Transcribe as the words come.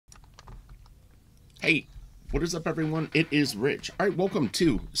Hey, what is up, everyone? It is Rich. All right, welcome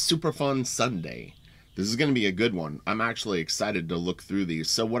to Super Fun Sunday. This is going to be a good one. I'm actually excited to look through these.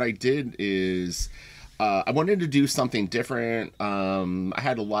 So, what I did is I wanted to do something different. I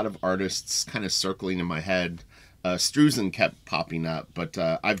had a lot of artists kind of circling in my head. Struzen kept popping up, but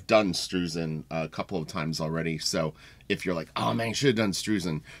I've done Struzen a couple of times already. So if you're like, oh man, I should have done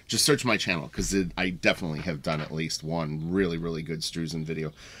Struzen, just search my channel because I definitely have done at least one really, really good Struzen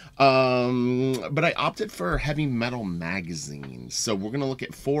video. But I opted for Heavy Metal Magazine. So we're going to look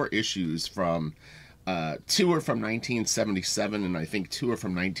at 4 issues from two are from 1977, and I think 2 are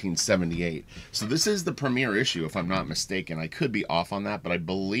from 1978. So this is the premiere issue, if I'm not mistaken. I could be off on that, but I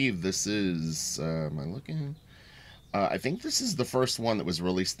believe this is. Am I looking? I think this is the first one that was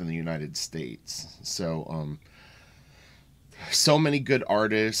released in the United States. So many good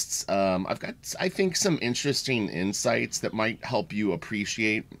artists. I've got, I think, some interesting insights that might help you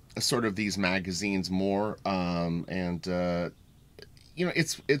appreciate sort of these magazines more.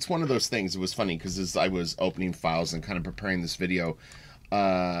 It's one of those things. It was funny because as I was opening files and kind of preparing this video,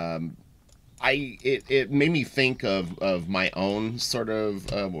 it made me think of my own sort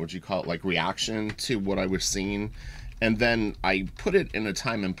of what would you call it, like reaction to what I was seeing. And then I put it in a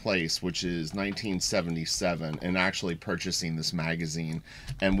time and place, which is 1977, and actually purchasing this magazine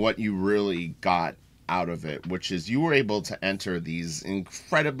and what you really got out of it, which is you were able to enter these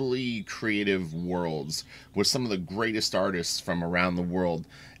incredibly creative worlds with some of the greatest artists from around the world.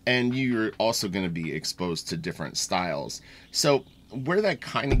 And you're also going to be exposed to different styles. So where that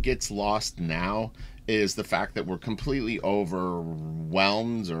kind of gets lost now is the fact that we're completely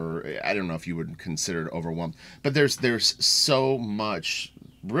overwhelmed, or I don't know if you would consider it overwhelmed, but there's so much,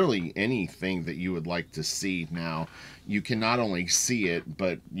 really anything that you would like to see now. You can not only see it,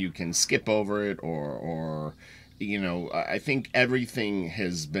 but you can skip over it, or I think everything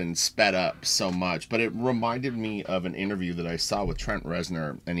has been sped up so much. But it reminded me of an interview that I saw with Trent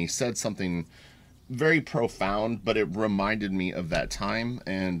Reznor, and he said something very profound, but it reminded me of that time.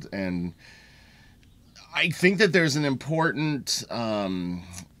 And I think that there's an important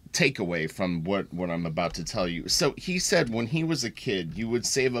takeaway from what I'm about to tell you. So he said when he was a kid, you would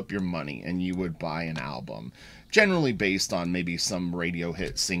save up your money and you would buy an album, generally based on maybe some radio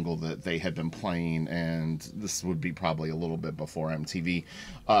hit single that they had been playing, and this would be probably a little bit before MTV.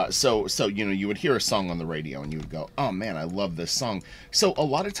 So you would hear a song on the radio and you would go, oh man, I love this song. So a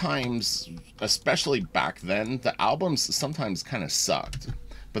lot of times, especially back then, the albums sometimes kind of sucked,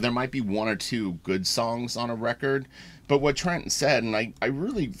 but there might be 1 or 2 good songs on a record. But what Trent said, and I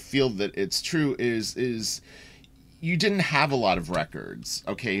really feel that it's true, is you didn't have a lot of records,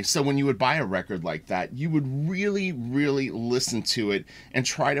 okay? So when you would buy a record like that, you would really, really listen to it and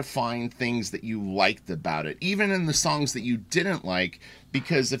try to find things that you liked about it, even in the songs that you didn't like,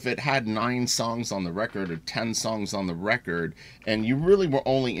 because if it had 9 songs on the record or 10 songs on the record, and you really were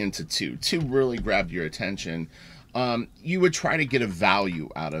only into 2 really grabbed your attention, you would try to get a value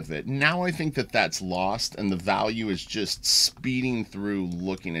out of it. Now I think that that's lost, and the value is just speeding through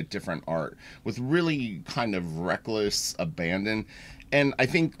looking at different art with really kind of reckless abandon. And I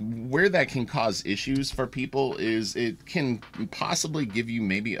think where that can cause issues for people is it can possibly give you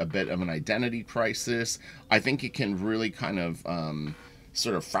maybe a bit of an identity crisis. I think it can really kind of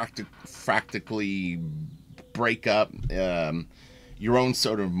sort of practically break up your own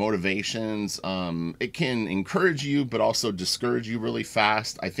sort of motivations. It can encourage you, but also discourage you really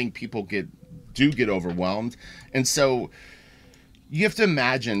fast. I think people do get overwhelmed. And so you have to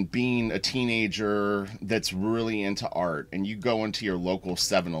imagine being a teenager that's really into art, and you go into your local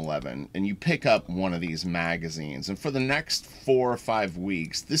 7-Eleven and you pick up one of these magazines. And for the next 4 or 5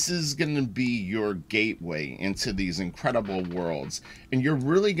 weeks, this is going to be your gateway into these incredible worlds. And you're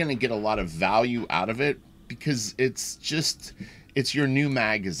really going to get a lot of value out of it because it's your new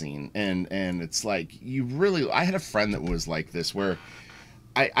magazine. And it's like, I had a friend that was like this, where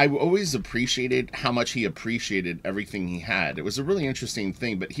I always appreciated how much he appreciated everything he had. It was a really interesting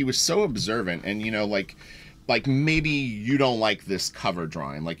thing, but he was so observant. And like maybe you don't like this cover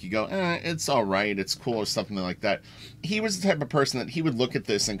drawing, like you go, it's all right, it's cool, or something like that. He was the type of person that he would look at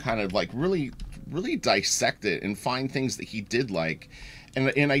this and kind of like really, really dissect it and find things that he did like.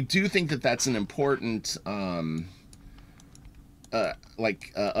 And I do think that that's an important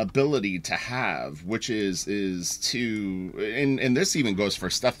ability to have, which is to, and this even goes for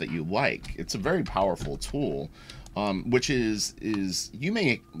stuff that you like. It's a very powerful tool, which is you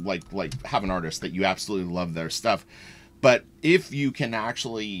may like have an artist that you absolutely love their stuff, but if you can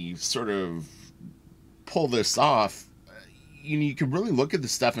actually sort of pull this off, you can really look at the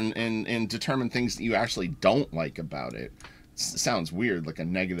stuff and determine things that you actually don't like about it. It sounds weird, like a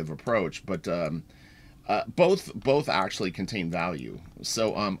negative approach, but Both actually contain value.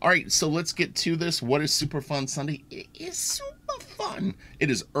 So all right, so let's get to this. What is Super Fun Sunday? It is super fun. It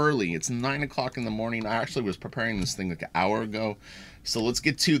is early. It's 9 o'clock in the morning. I actually was preparing this thing like an hour ago. So let's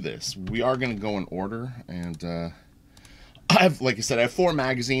get to this. We are going to go in order, and like I said, I have 4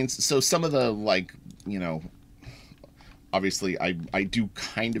 magazines. So some of the, like, you know, obviously I do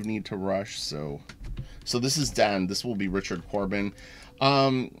kind of need to rush. So this is Dan. This will be Richard Corbin.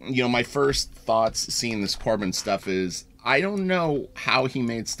 You know, my first thoughts seeing this Corbin stuff is, I don't know how he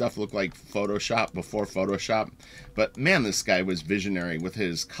made stuff look like Photoshop before Photoshop, but man, this guy was visionary with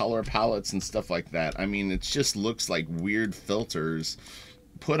his color palettes and stuff like that. I mean, it just looks like weird filters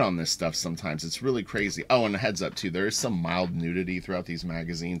put on this stuff sometimes. It's really crazy. Oh, and a heads up too, there is some mild nudity throughout these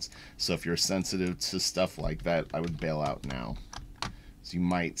magazines, so if you're sensitive to stuff like that, I would bail out now. So you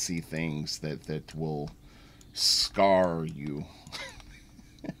might see things that will scar you.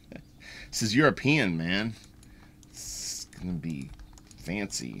 This is European, man. It's gonna be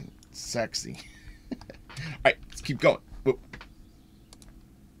fancy, sexy. Alright, let's keep going. Whoop.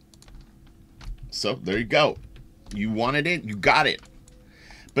 So there you go. You wanted it, you got it.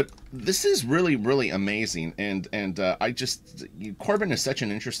 But this is really, really amazing, and Corbin is such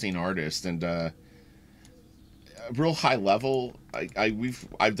an interesting artist, and real high level.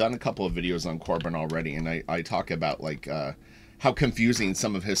 I've done a couple of videos on Corbin already, and I talk about, like, how confusing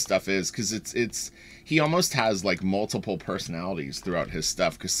some of his stuff is, because he almost has like multiple personalities throughout his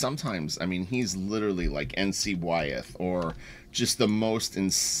stuff, because sometimes, I mean, he's literally like N.C. Wyeth, or just the most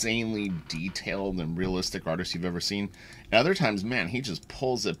insanely detailed and realistic artist you've ever seen. And other times, man, he just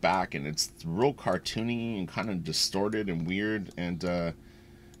pulls it back, and it's real cartoony and kind of distorted and weird, and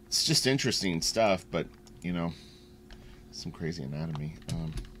it's just interesting stuff. But, you know, some crazy anatomy.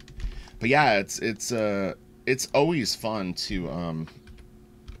 But yeah, it's always fun to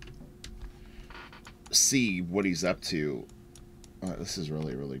see what he's up to. This is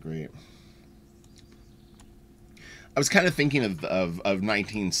really, really great. I was kind of thinking of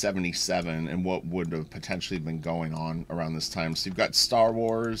 1977 and what would have potentially been going on around this time. So you've got Star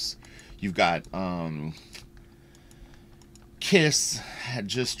Wars, you've got Kiss had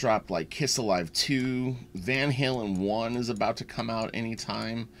just dropped, like, Kiss Alive 2, Van Halen 1 is about to come out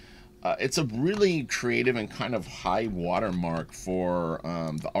anytime. It's a really creative and kind of high watermark for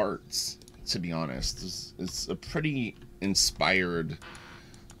the arts, to be honest. It's a pretty inspired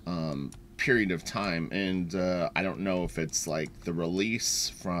period of time, and I don't know if it's like the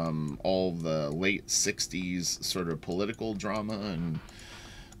release from all the late 60s sort of political drama and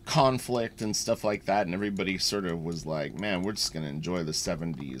conflict and stuff like that, and everybody sort of was like, man, we're just gonna enjoy the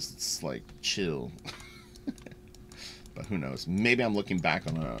 70s. It's like chill. But who knows? Maybe I'm looking back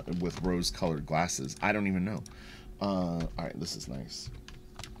on with rose-colored glasses. I don't even know. All right, this is nice.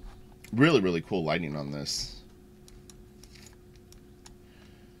 Really, really cool lighting on this.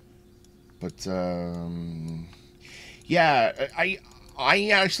 But yeah, I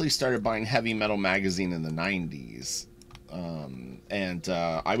actually started buying Heavy Metal magazine in the 90s, and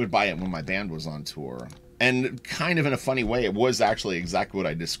I would buy it when my band was on tour. And kind of in a funny way, it was actually exactly what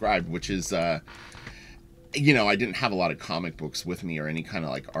I described, which is, you know, I didn't have a lot of comic books with me or any kind of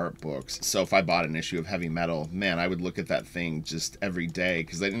like art books. So if I bought an issue of Heavy Metal, man, I would look at that thing just every day,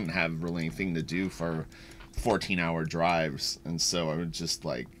 because I didn't have really anything to do for 14-hour drives. And so I would just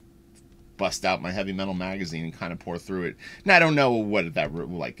like bust out my Heavy Metal magazine and kind of pour through it. And I don't know what that,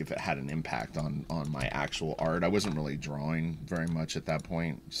 like, if it had an impact on my actual art. I wasn't really drawing very much at that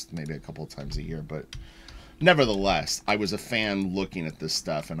point, just maybe a couple of times a year, but nevertheless, I was a fan looking at this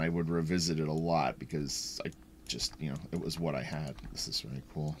stuff, and I would revisit it a lot because I just, you know, it was what I had. This is really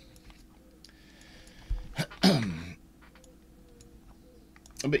cool.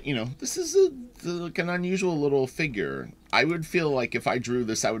 But, you know, this is like an unusual little figure. I would feel like if I drew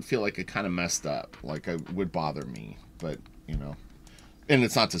this, I would feel like it kind of messed up. Like, it would bother me. But, you know, and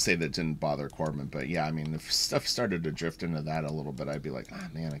it's not to say that it didn't bother Corbin, but yeah, I mean, if stuff started to drift into that a little bit, I'd be like, ah,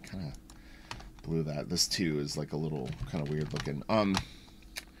 man, I kind of blew that. This too is like a little kind of weird looking.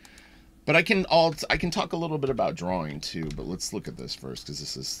 But I can talk a little bit about drawing too, but let's look at this first, because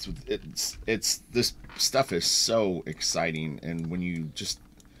this is this stuff is so exciting, and when you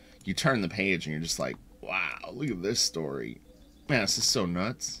turn the page and you're just like, wow, look at this story. Man, this is so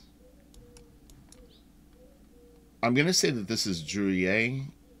nuts. I'm gonna say that this is Druillet.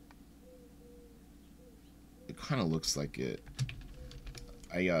 It kind of looks like it.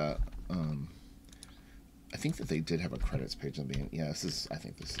 I think that they did have a credits page on the end. Yeah, I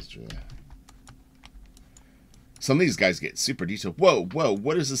think this is Druillet. Some of these guys get super detailed. Whoa,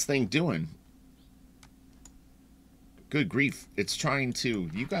 what is this thing doing? Good grief. It's trying to...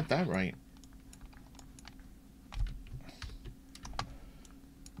 You got that right.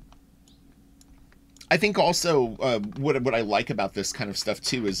 I think also what I like about this kind of stuff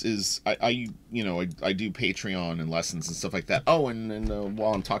too is I you know I do Patreon and lessons and stuff like that. Oh, and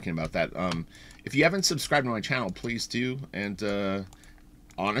while I'm talking about that, if you haven't subscribed to my channel, please do. And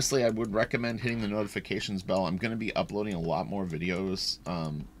honestly, I would recommend hitting the notifications bell. I'm going to be uploading a lot more videos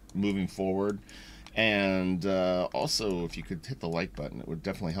moving forward. And also, if you could hit the like button, it would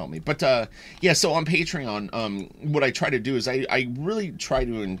definitely help me. But yeah, so on Patreon, what I try to do is I really try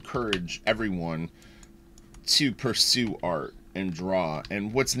to encourage everyone to pursue art and draw.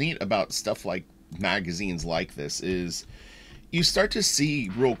 And what's neat about stuff like magazines like this is you start to see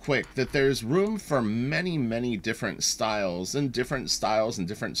real quick that there's room for many different styles, and different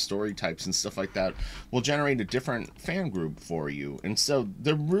story types and stuff like that will generate a different fan group for you. And so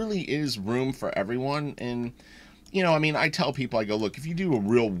there really is room for everyone. And you know, I mean, I tell people, I go, look, if you do a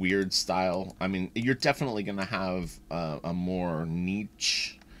real weird style, I mean, you're definitely going to have a more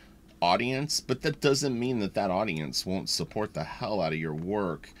niche audience, but that doesn't mean that that audience won't support the hell out of your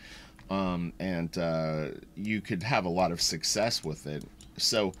work. And you could have a lot of success with it.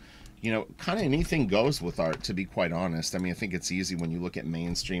 So, you know, kind of anything goes with art, to be quite honest. I mean, I think it's easy when you look at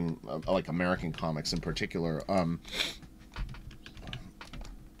mainstream, like American comics in particular,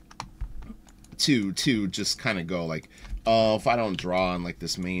 to just kind of go like, oh, if I don't draw in like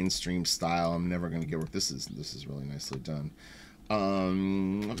this mainstream style, I'm never going to get work. This is really nicely done.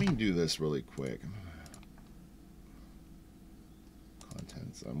 Let me do this really quick.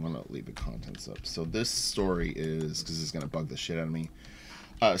 Contents. I'm gonna leave the contents up. So this story is, because it's gonna bug the shit out of me.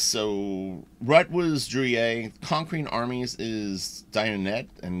 So Rut was Drouillet. Conquering Armies is Dionette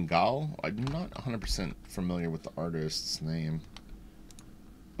and Gal. I'm not 100% familiar with the artist's name.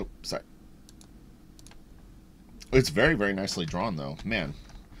 Oh, sorry. It's very nicely drawn though. Man,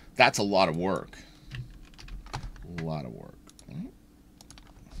 that's a lot of work. A lot of work.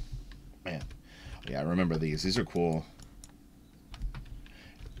 Man, yeah, I remember these. These are cool.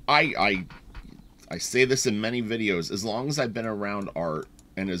 I say this in many videos. As long as I've been around art,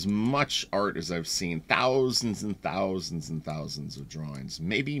 and as much art as I've seen, thousands and thousands and thousands of drawings,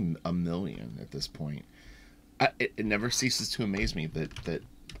 maybe a million at this point, it never ceases to amaze me that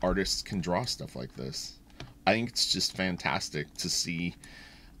artists can draw stuff like this. I think it's just fantastic to see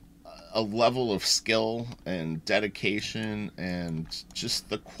a level of skill and dedication and just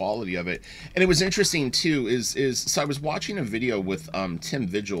the quality of it. And it was interesting too, so I was watching a video with Tim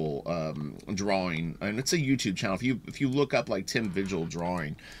Vigil drawing, and it's a YouTube channel. If you look up like Tim Vigil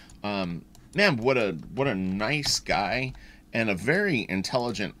drawing, man, what a nice guy and a very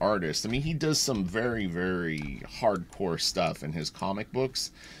intelligent artist. I mean, he does some very hardcore stuff in his comic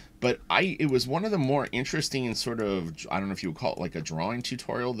books. But it was one of the more interesting sort of, I don't know if you would call it like a drawing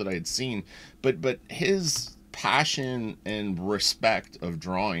tutorial that I had seen, but his passion and respect of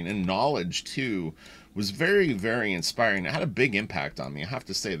drawing and knowledge too was very inspiring. It had a big impact on me. I have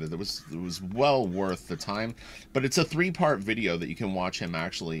to say that it was well worth the time. But it's a 3-part video that you can watch him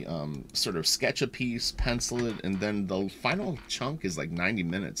actually sort of sketch a piece, pencil it, and then the final chunk is like 90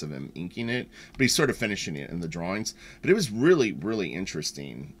 minutes of him inking it, but he's sort of finishing it in the drawings. But it was really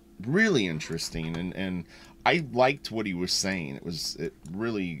interesting. Really interesting, and I liked what he was saying. It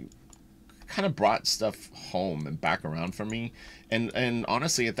really kind of brought stuff home and back around for me, and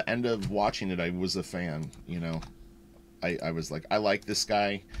honestly, at the end of watching it, I was a fan. You know, I was like, I like this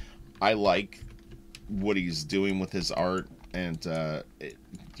guy, I like what he's doing with his art, and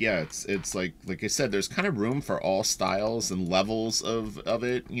yeah, it's like I said, there's kind of room for all styles and levels of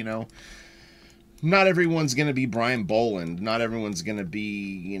it. You know, not everyone's going to be Brian Boland. Not everyone's going to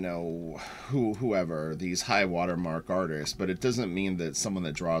be, you know, whoever, these high watermark artists. But it doesn't mean that someone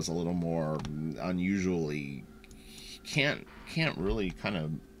that draws a little more unusually can't really kind of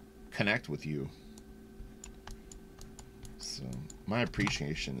connect with you. So my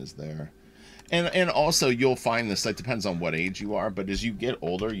appreciation is there. And also you'll find this, like, depends on what age you are, but as you get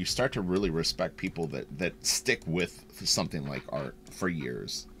older, you start to really respect people that stick with something like art for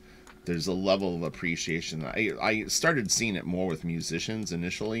years. There's a level of appreciation. I started seeing it more with musicians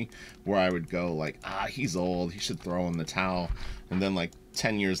initially, where I would go like, he's old, he should throw in the towel. And then like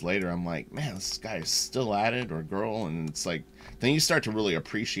 10 years later, I'm like, man, this guy is still at it, or girl. And it's like, then you start to really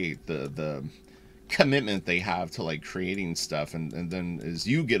appreciate the commitment they have to like creating stuff. And then as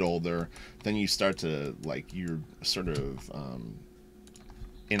you get older, then you start to like, your sort of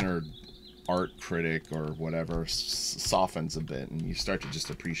inner art critic or whatever softens a bit, and you start to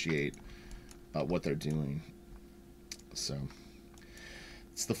just appreciate what they're doing. So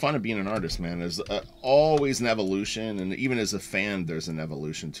it's the fun of being an artist, man. There's always an evolution, and even as a fan, there's an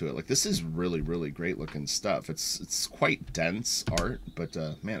evolution to it. Like, this is really great looking stuff. It's quite dense art, but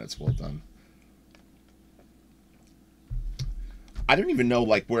man, it's well done. I don't even know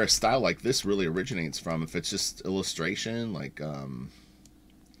like where a style like this really originates from. If it's just illustration, like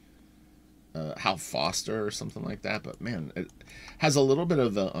Hal Foster or something like that. But man, it has a little bit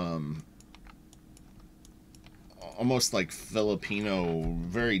of the almost like Filipino,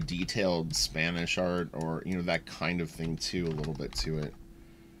 very detailed Spanish art, or you know, that kind of thing too, a little bit to it.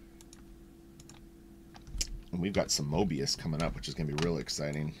 And we've got some Mobius coming up, which is going to be really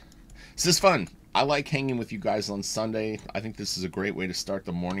exciting. This is fun. I like hanging with you guys on Sunday. I think this is a great way to start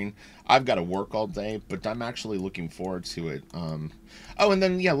the morning. I've got to work all day, but I'm actually looking forward to it. Oh, and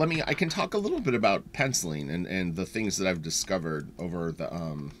then, yeah, I can talk a little bit about penciling and the things that I've discovered over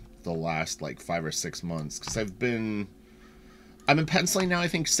the last, like, 5 or 6 months. Because I've been penciling now, I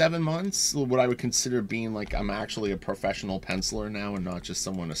think, 7 months. What I would consider being, like, I'm actually a professional penciler now and not just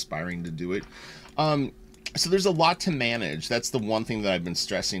someone aspiring to do it. So there's a lot to manage. That's the one thing that I've been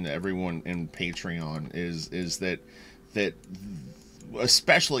stressing to everyone in Patreon is that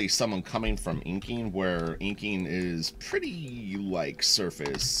especially someone coming from inking, where inking is pretty like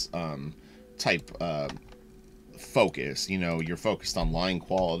surface type focus. You know, you're focused on line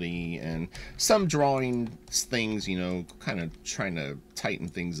quality and some drawing things, you know, kind of trying to tighten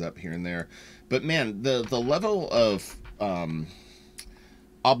things up here and there. But man, the level of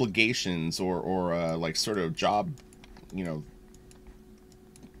obligations or like sort of job, you know,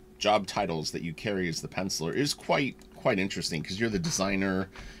 job titles that you carry as the penciler is quite interesting, because you're the designer,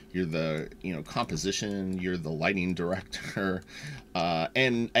 you're the, you know, composition, you're the lighting director,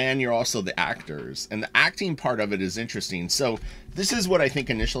 and you're also the actors, and the acting part of it is interesting. So this is what I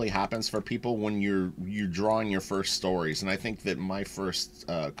think initially happens for people when you're drawing your first stories, and I think that my first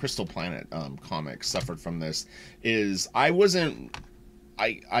Crystal Planet comic suffered from this. Is I wasn't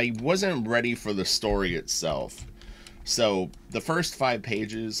ready for the story itself. So the first 5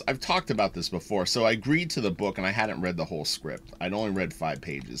 pages, I've talked about this before. So I agreed to the book and I hadn't read the whole script. I'd only read 5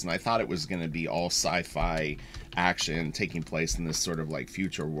 pages, and I thought it was going to be all sci-fi action taking place in this sort of like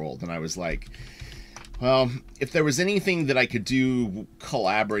future world. And I was like, well, if there was anything that I could do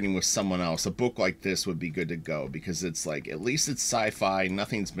collaborating with someone else, a book like this would be good to go, because it's like, at least it's sci-fi,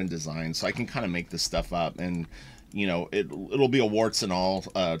 nothing's been designed, so I can kind of make this stuff up, and you know, it'll be a warts and all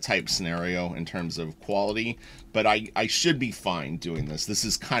type scenario in terms of quality, but I should be fine doing this. This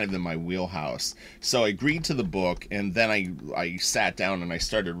is kind of in my wheelhouse. So I agreed to the book, and then I sat down and I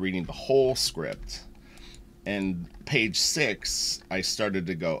started reading the whole script. And page 6, I started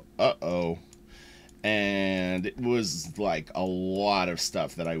to go, uh-oh. And it was like a lot of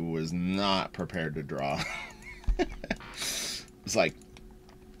stuff that I was not prepared to draw. It's like,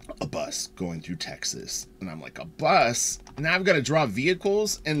 a bus going through Texas, and I'm like, a bus? Now I've got to draw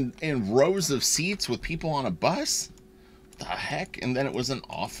vehicles and rows of seats with people on a bus? The heck? And then it was an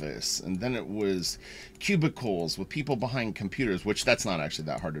office, and then it was cubicles with people behind computers, which that's not actually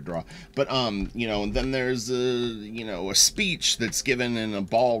that hard to draw. But you know, and then there's a speech that's given in a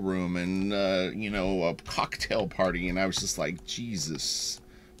ballroom, and you know, a cocktail party, and I was just like, Jesus,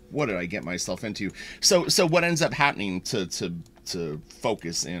 what did I get myself into? So what ends up happening to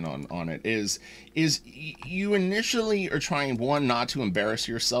focus in on it is you initially are trying, one, not to embarrass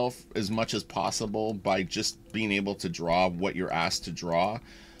yourself as much as possible by just being able to draw what you're asked to draw,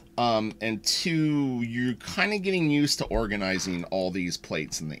 and 2, you're kind of getting used to organizing all these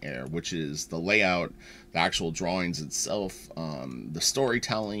plates in the air, which is the layout, the actual drawings itself, the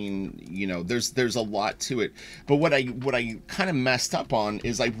storytelling. You know, there's a lot to it. But what I kind of messed up on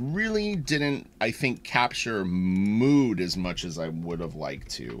is I really didn't, I think, capture mood as much as I would have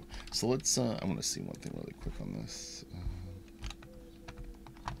liked to. So let's I want to see one thing really quick on this.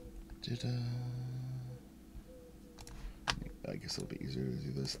 I guess it'll be easier to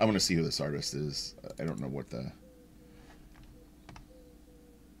do this. I want to see who this artist is. I don't know what the...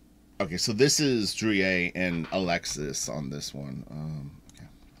 Okay, so this is Druillet and Alexis on this one.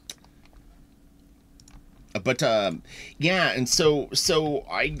 Okay. But yeah, and so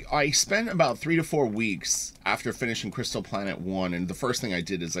I spent about 3 to 4 weeks after finishing Crystal Planet 1, and the first thing I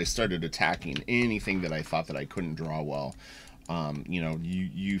did is I started attacking anything that I thought that I couldn't draw well. You know,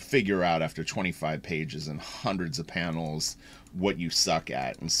 you figure out after 25 pages and hundreds of panels what you suck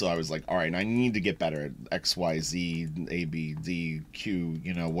at. And so I was like, all right, I need to get better at X, Y, Z, A, B, D, Q,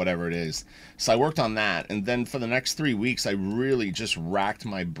 you know, whatever it is. So I worked on that. And then for the next 3 weeks, I really just racked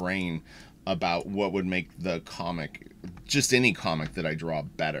my brain about what would make the comic, just any comic that I draw,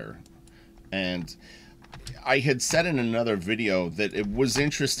 better. And I had said in another video that it was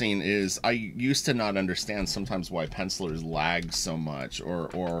interesting is I used to not understand sometimes why pencilers lag so much,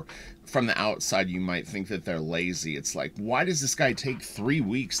 or from the outside you might think that they're lazy. It's like, why does this guy take 3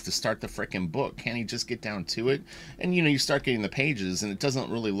 weeks to start the frickin' book? Can't he just get down to it? And you start getting the pages and it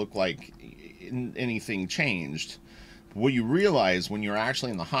doesn't really look like anything changed. What you realize when you're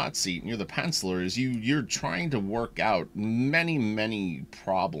actually in the hot seat and you're the penciler is you're trying to work out many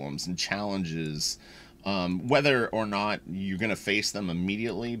problems and challenges, whether or not you're going to face them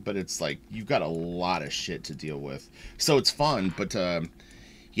immediately, but it's like you've got a lot of shit to deal with. So it's fun, but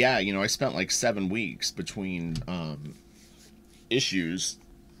yeah, I spent like 7 weeks between issues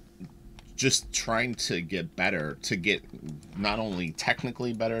just trying to get better, to get not only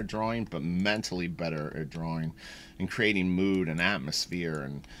technically better at drawing, but mentally better at drawing and creating mood and atmosphere.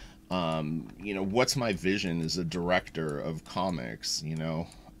 And, what's my vision as a director of comics?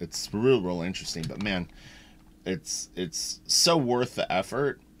 It's real interesting, but man, it's so worth the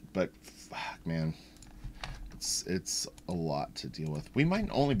effort, but fuck, man, it's a lot to deal with. We might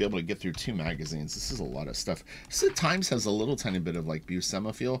only be able to get through 2 magazines. This is a lot of stuff. This at times has a little tiny bit of like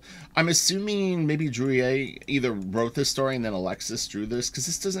Buscema feel. I'm assuming maybe Druillet either wrote this story and then Alexis drew this, because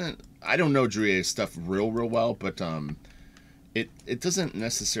this doesn't, I don't know Druillet's stuff real well, but it doesn't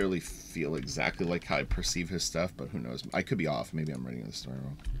necessarily feel exactly like how I perceive his stuff, but who knows? I could be off. Maybe I'm writing the story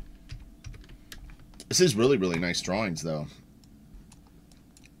wrong. This is really nice drawings though.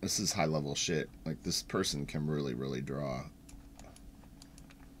 This is high level shit. Like, this person can really draw.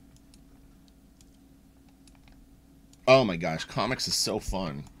 Oh my gosh, comics is so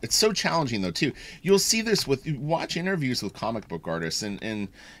fun. It's so challenging though too. You'll see this with, watch interviews with comic book artists, and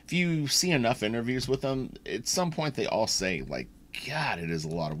if you see enough interviews with them, at some point they all say like, God, it is a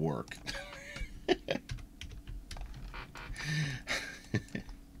lot of work.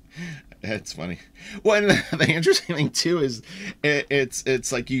 That's funny. Well, and the interesting thing too is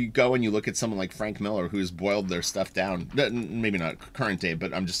it's like you go and you look at someone like Frank Miller, who's boiled their stuff down. Maybe not current day,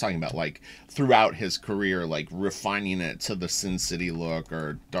 but I'm just talking about like throughout his career, like refining it to the Sin City look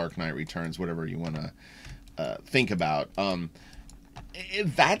or Dark Knight Returns, whatever you want to think about.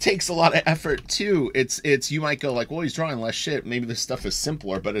 That takes a lot of effort too. It's you might go like, well, he's drawing less shit. Maybe this stuff is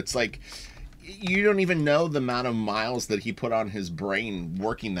simpler, but it's like, you don't even know the amount of miles that he put on his brain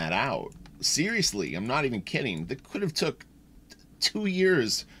working that out. Seriously, I'm not even kidding. That could have took 2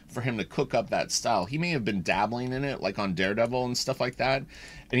 years for him to cook up that style. He may have been dabbling in it, like on Daredevil and stuff like that,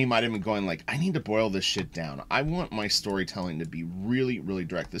 and he might have been going like, I need to boil this shit down. I want my storytelling to be really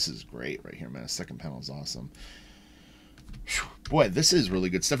direct. This is great right here, man. The second panel is awesome. Boy, this is really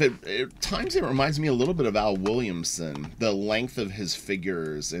good stuff. At times it reminds me a little bit of Al Williamson, the length of his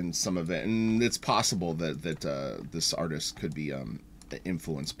figures and some of it. And it's possible that this artist could be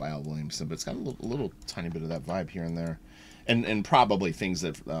influenced by Al Williamson, but it's got a little tiny bit of that vibe here and there. And probably things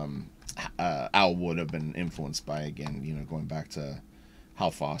that Al would have been influenced by, again, going back to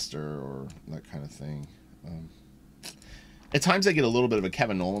Hal Foster or that kind of thing. At times I get a little bit of a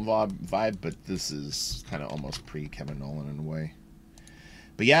Kevin Nolan vibe, but this is kind of almost pre-Kevin Nolan in a way.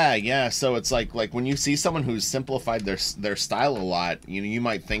 But yeah, so it's like when you see someone who's simplified their style a lot, you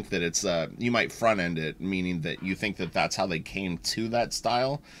might think that it's you might front end it, meaning that you think that that's how they came to that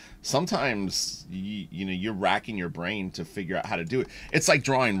style. Sometimes you're racking your brain to figure out how to do it. It's like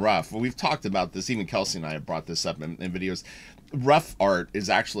drawing rough. We've talked about this. Even Kelsey and I have brought this up in videos. Rough art is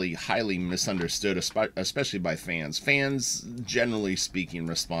actually highly misunderstood, especially by fans. Fans, generally speaking,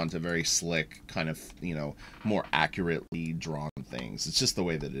 respond to very slick, kind of, more accurately drawn things. It's just the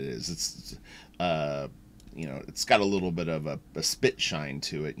way that it is. It's, it's got a little bit of a spit shine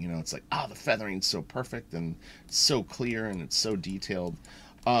to it. It's like, the feathering's so perfect and it's so clear and it's so detailed.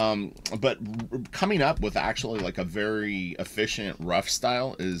 But coming up with actually like a very efficient rough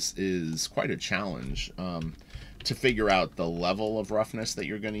style is quite a challenge. To figure out the level of roughness that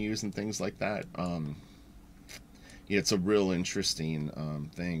you're going to use and things like that. Yeah, it's a real interesting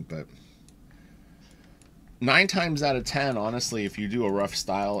thing, but 9 times out of 10, honestly, if you do a rough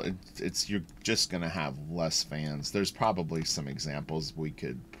style, you're just going to have less fans. There's probably some examples we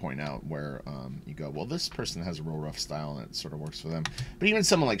could point out where you go, well, this person has a real rough style and it sort of works for them. But even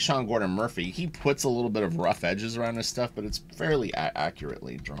someone like Sean Gordon Murphy, he puts a little bit of rough edges around his stuff, but it's fairly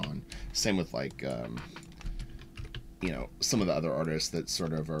accurately drawn. Same with like some of the other artists that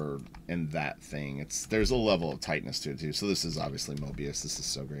sort of are in that thing. There's a level of tightness to it too. So this is obviously Mobius. This is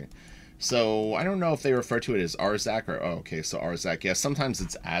so great. So I don't know if they refer to it as Arzak or, okay, so Arzak. Yeah, sometimes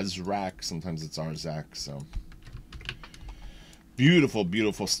it's Azrak, sometimes it's Arzak. So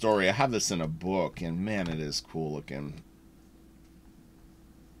beautiful story. I have this in a book, and man, it is cool looking.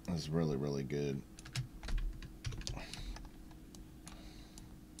 It's really good.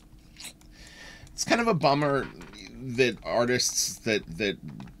 it's kind of a bummer that artists that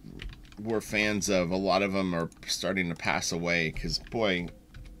we're fans of, a lot of them are starting to pass away. Because boy,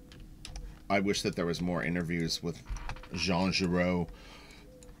 I wish that there was more interviews with Jean Giraud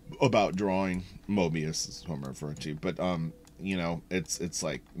about drawing. Mobius is who I'm referring to, but you know, it's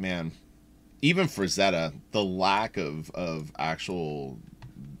like, man, even Frazetta, the lack of actual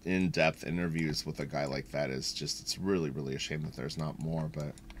in-depth interviews with a guy like that is just, it's really, really a shame that there's not more,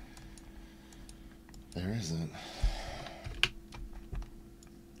 but there isn't.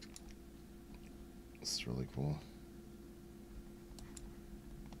 It's really cool.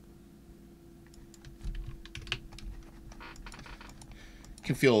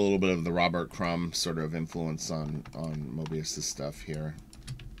 Can feel a little bit of the Robert Crumb sort of influence on Mobius's stuff here.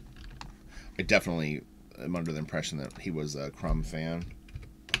 I definitely am under the impression that he was a Crumb fan.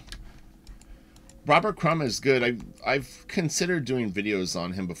 Robert Crumb is good. I've considered doing videos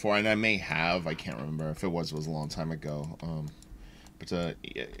on him before, and I may have. I can't remember. If it was a long time ago. But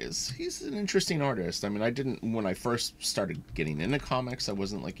he's an interesting artist. I mean, I didn't, when I first started getting into comics, I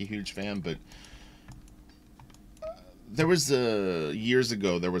wasn't like a huge fan, but there was years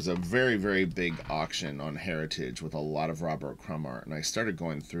ago, there was a very, very big auction on Heritage with a lot of Robert Crumb art, and I started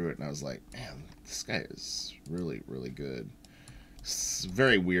going through it, and I was like, man, this guy is really, really good. It's a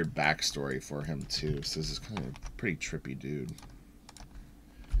very weird backstory for him too, so this is kind of a pretty trippy dude.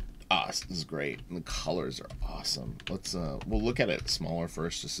 Ah, this is great. And the colors are awesome. Let's we'll look at it smaller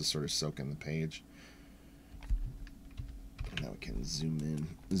first, just to sort of soak in the page. And now we can zoom in,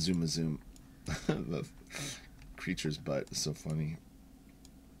 zoom. The creature's butt is so funny.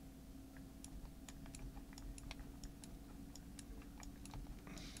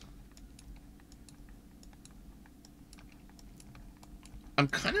 I'm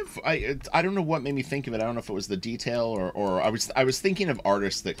kind of, I don't know what made me think of it. I don't know if it was the detail or I was thinking of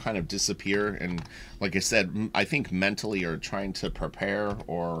artists that kind of disappear, and like I said, I think mentally are trying to prepare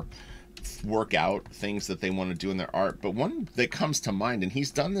or work out things that they want to do in their art. But one that comes to mind, and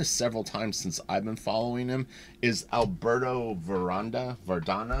he's done this several times since I've been following him, is Alberto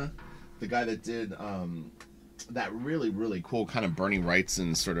Verdana, the guy that did that really, really cool kind of Bernie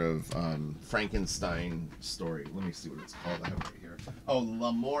Wrightson sort of Frankenstein story. Let me see what it's called. I have it right here. Oh,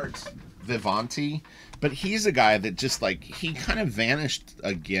 La Mort Vivante. But he's a guy that just, like, he kind of vanished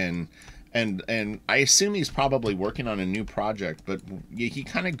again. And I assume he's probably working on a new project, but he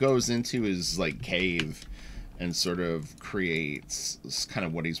kind of goes into his, like, cave and sort of creates kind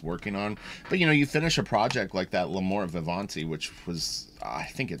of what he's working on. But, you know, you finish a project like that, La Mort Vivante, which was, I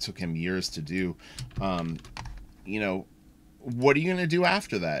think it took him years to do. You know, what are you going to do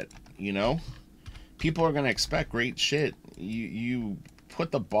after that? You know, people are going to expect great shit. You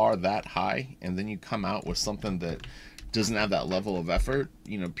put the bar that high, and then you come out with something that doesn't have that level of effort.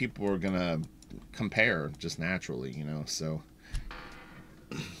 You know, people are going to compare just naturally, you know. So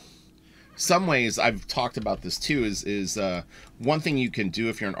some ways, I've talked about this too, is one thing you can do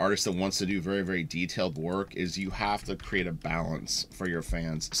if you're an artist that wants to do very, very detailed work is you have to create a balance for your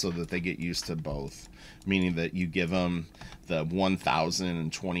fans so that they get used to both. Meaning that you give them the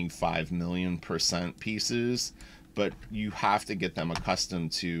 1,025 million% pieces, but you have to get them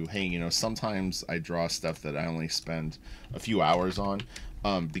accustomed to, hey, you know, sometimes I draw stuff that I only spend a few hours on,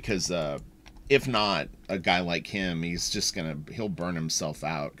 because if not, a guy like him, he'll burn himself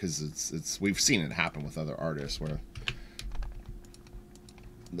out, because we've seen it happen with other artists where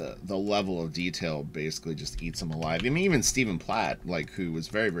the level of detail basically just eats him alive. I mean, even Stephen Platt, like, who was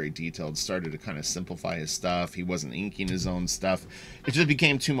very, very detailed, started to kind of simplify his stuff. He wasn't inking his own stuff. It just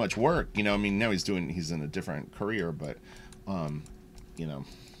became too much work, you know. I mean, now he's in a different career, but you know,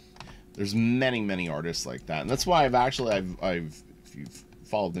 there's many, many artists like that, and that's why I've if you've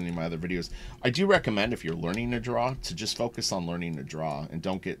followed any of my other videos, I do recommend, if you're learning to draw, to just focus on learning to draw and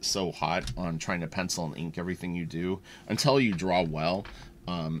don't get so hot on trying to pencil and ink everything you do until you draw well.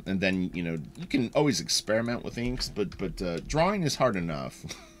 And then, you know, you can always experiment with inks, but drawing is hard enough.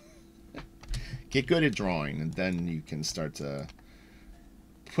 Get good at drawing, and then you can start to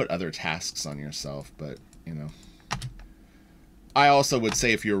put other tasks on yourself. But, you know, I also would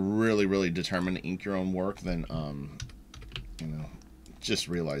say if you're really, really determined to ink your own work, then, you know, just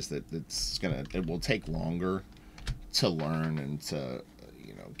realize that it will take longer to learn and to,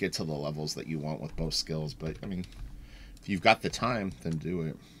 you know, get to the levels that you want with both skills. But, I mean, if you've got the time, then do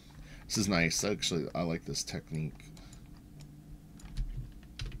it. This is nice. Actually, I like this technique.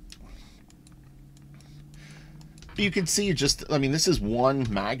 You can see just, I mean, this is one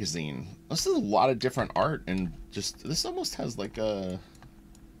magazine. This is a lot of different art, and just, this almost has like a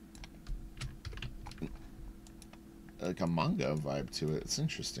manga vibe to it. It's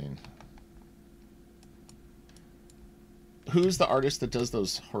interesting. Who's the artist that does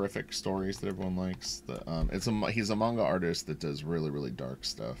those horrific stories that everyone likes? He's a manga artist that does really really dark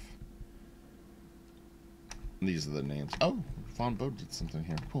stuff. These are the names. Oh, Von Bo did something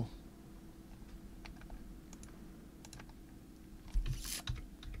here. Cool.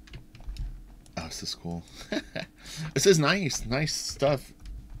 Oh, this is cool. This is nice stuff.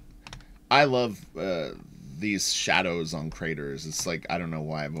 I love these shadows on craters. It's like, I don't know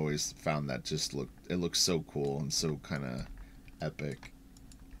why I've always found that it looks so cool and so kind of epic.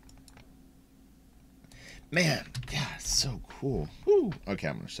 Man, yeah, it's so cool. Woo. Okay,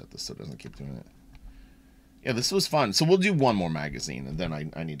 I'm gonna shut this so it doesn't keep doing it. Yeah, this was fun. So we'll do one more magazine, and then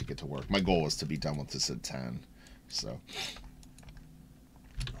I need to get to work. My goal is to be done with this at 10. So.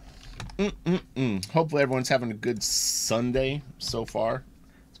 Hopefully everyone's having a good Sunday so far.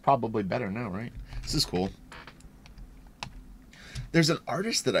 It's probably better now, right? This is cool. There's an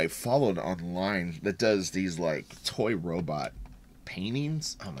artist that I followed online that does these, like, toy robot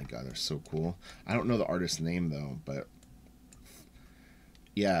paintings. Oh my god, they're so cool. I don't know the artist's name, though, but...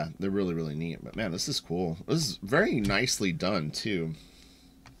 yeah, they're really, really neat. But man, this is cool. This is very nicely done, too.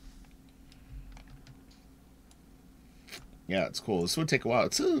 Yeah, it's cool. This would take a while.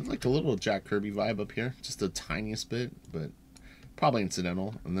 It's like a little Jack Kirby vibe up here. Just the tiniest bit, but probably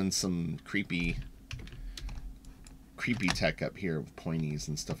incidental. And then some creepy tech up here with pointies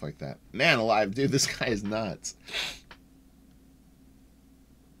and stuff like that. Man alive, dude, this guy is nuts.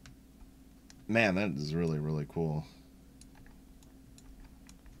 Man, that is really, really cool.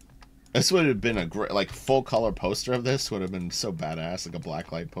 This would have been a great, like, full color poster of this would have been so badass, like a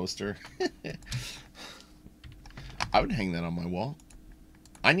blacklight poster. I would hang that on my wall.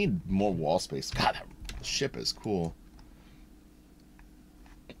 I need more wall space. God, that ship is cool.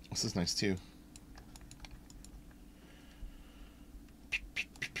 This is nice too.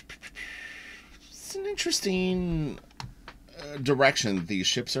 It's an interesting direction these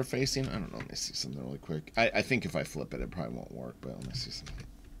ships are facing. I don't know. Let me see something really quick. I think if I flip it, it probably won't work, but let me see something.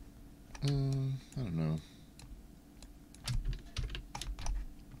 I don't know.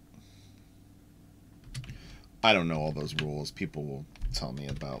 I don't know all those rules. People will tell me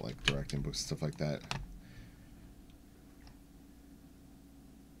about, like, directing books and stuff like that.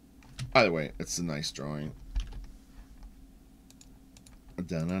 Either way, it's a nice drawing.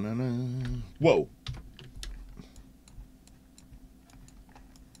 Da-na-na-na. Whoa!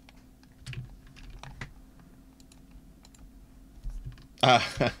 I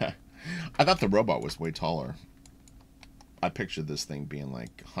thought the robot was way taller. I pictured this thing being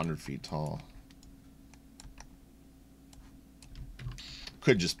like 100 feet tall.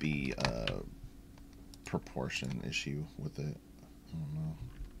 Could just be a proportion issue with it. I don't know.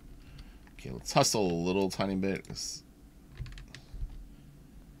 Okay, let's hustle a little tiny bit.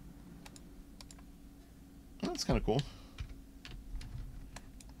 Oh, that's kind of cool.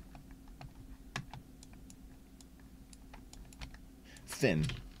 Finn.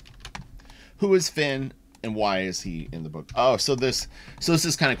 Who is Finn and why is he in the book? Oh, so this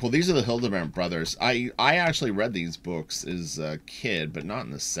is kind of cool. These are the Hildebrandt brothers. I actually read these books as a kid, but not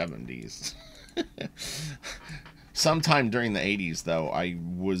in the 70s. Sometime during the 80s, though, I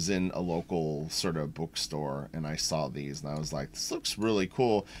was in a local sort of bookstore and I saw these and I was like, this looks really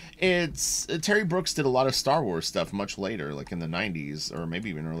cool. It's Terry Brooks did a lot of Star Wars stuff much later, like in the 90s or maybe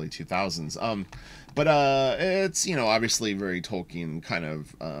even early 2000s. But it's, you know, obviously very Tolkien kind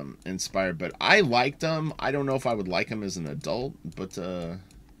of inspired, but I liked them. I don't know if I would like them as an adult, but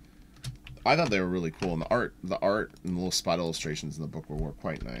I thought they were really cool. And the art and the little spot illustrations in the book were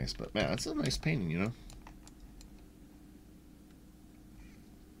quite nice. But man, that's a nice painting, you know.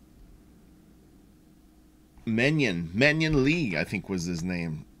 Menyon Lee, I think was his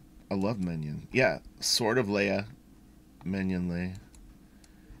name. I love Menyon. Yeah, Sword of Leia, Menyon Lee.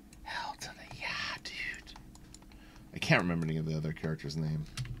 Hell to the yeah, dude. I can't remember any of the other characters' name.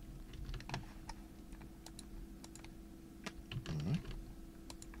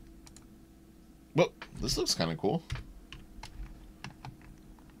 Well, this looks kind of cool.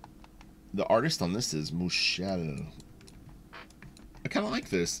 The artist on this is Michel. I kind of like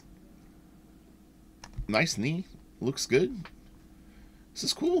this. Nice knee. Looks good. This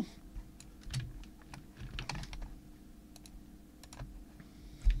is cool.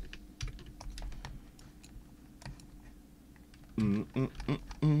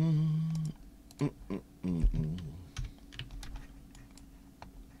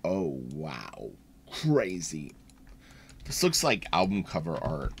 Oh, wow. Crazy. This looks like album cover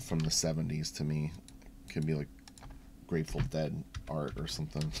art from the 70s to me. Could be like Grateful Dead art or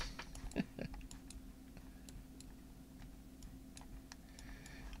something.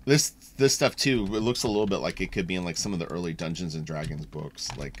 This stuff too, it looks a little bit like it could be in like some of the early Dungeons and Dragons books,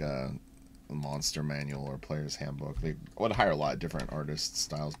 like a Monster Manual or Player's Handbook. They would hire a lot of different artist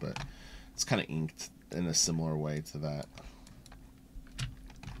styles, but it's kind of inked in a similar way to that.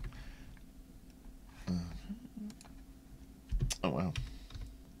 Oh wow,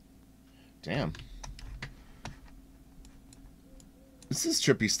 damn. This is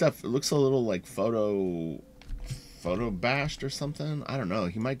trippy stuff. It looks a little like photo bashed or something. I don't know.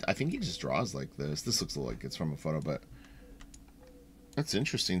 He might. I think he just draws like this. This looks like it's from a photo, but that's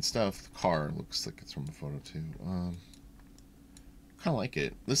interesting stuff. The car looks like it's from a photo too. Kind of like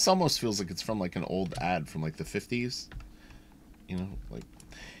it. This almost feels like it's from like an old ad from like the 50s. You know, like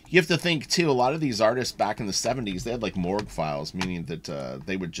you have to think too. A lot of these artists back in the 70s, they had like morgue files, meaning that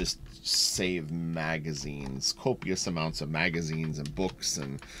they would just save magazines, copious amounts of magazines and books,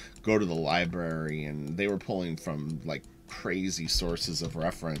 and go to the library, and they were pulling from like crazy sources of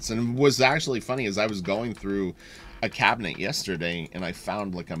reference. And it was actually funny as I was going through a cabinet yesterday, and I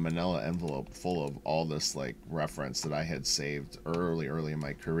found like a manila envelope full of all this like reference that I had saved early in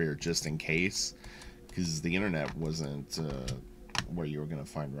my career, just in case, because the internet wasn't where you were going to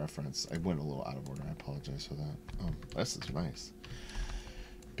find reference. I went a little out of order. I apologize for that. Oh, this is nice.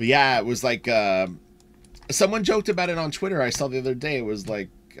 But yeah, it was like someone joked about it on Twitter. I saw the other day. It was like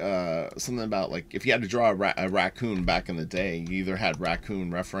something about like if you had to draw a raccoon back in the day, you either had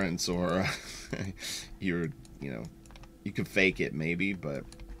raccoon reference or you could fake it maybe, but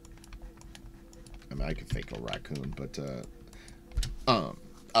I mean I could fake a raccoon, but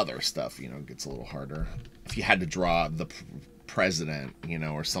other stuff gets a little harder. If you had to draw the president,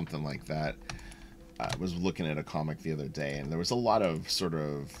 or something like that. I was looking at a comic the other day, and there was a lot of sort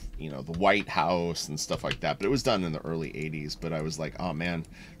of, the White House and stuff like that, but it was done in the early 80s. But I was like, oh man,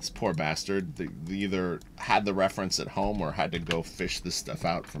 this poor bastard. They either had the reference at home or had to go fish this stuff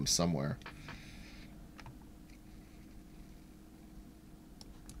out from somewhere.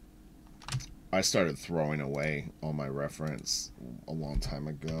 I started throwing away all my reference a long time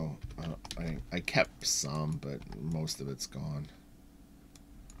ago. I kept some, but most of it's gone.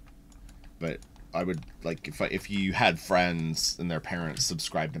 But I would like if you had friends and their parents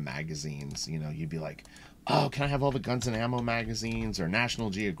subscribed to magazines, you'd be like, oh, can I have all the Guns and Ammo magazines or National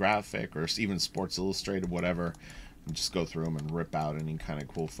Geographic or even Sports Illustrated, whatever, and just go through them and rip out any kind of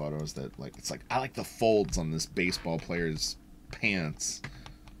cool photos that like, it's like, I like the folds on this baseball player's pants.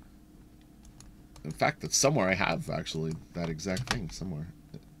 In fact, that's somewhere I have actually that exact thing somewhere.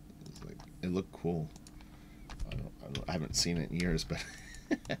 It looked cool. I haven't seen it in years, but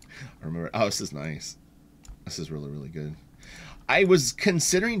I remember. Oh, this is nice. This is really, really good. I was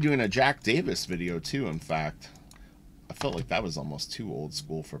considering doing a Jack Davis video too. In fact, I felt like that was almost too old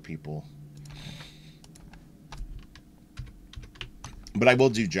school for people. But I will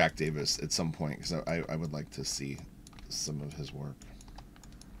do Jack Davis at some point because I would like to see some of his work.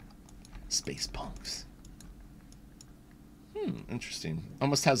 Space punks. Interesting.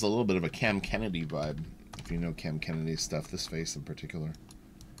 Almost has a little bit of a Cam Kennedy vibe. If you know Cam Kennedy's stuff, this face in particular.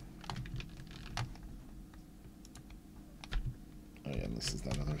 Oh yeah, and this is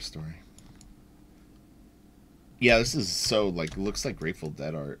that other story. Yeah, this is so like looks like Grateful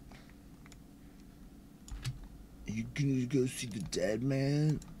Dead art. You gonna go see the Dead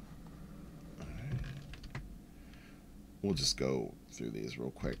Man? We'll just go through these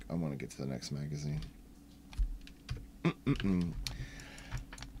real quick. I want to get to the next magazine.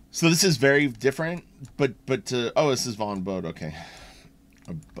 So this is very different, but oh, this is Von Bode. Okay,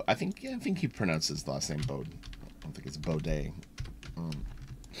 I think he pronounces his last name Bode. I don't think it's Baudet.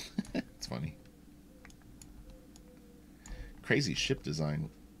 It's funny. Crazy ship design.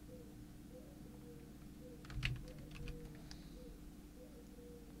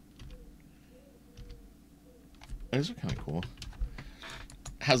 Those are kind of cool.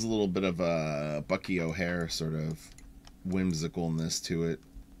 Has a little bit of a Bucky O'Hare sort of whimsicalness to it.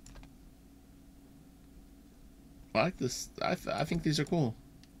 I like this. I think these are cool.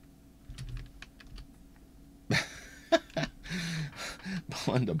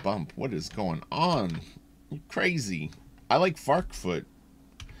 Belinda Bump. What is going on? You're crazy. I like Farkfoot.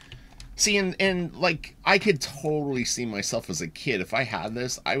 See, and like, I could totally see myself as a kid. If I had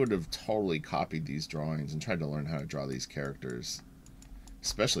this, I would have totally copied these drawings and tried to learn how to draw these characters.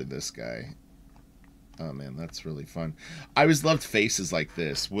 Especially this guy. Oh man, that's really fun. I always loved faces like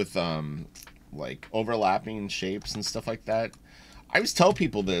this with like overlapping shapes and stuff like that. I always tell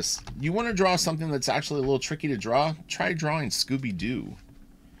people this. You want to draw something that's actually a little tricky to draw? Try drawing Scooby-Doo.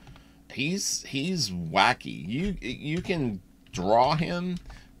 He's wacky. You can draw him,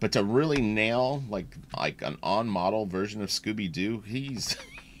 but to really nail like an on-model version of Scooby-Doo, he's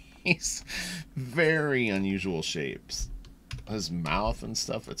He's very unusual shapes. His mouth and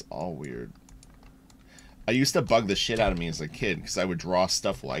stuff, it's all weird. I used to bug the shit out of me as a kid because I would draw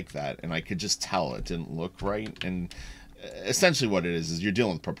stuff like that and I could just tell it didn't look right. And essentially what it is you're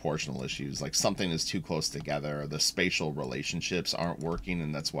dealing with proportional issues. Like something is too close together, the spatial relationships aren't working,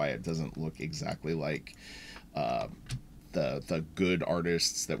 and that's why it doesn't look exactly like the good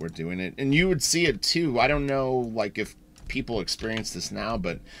artists that were doing it. And you would see it too. I don't know, like, if people experience this now,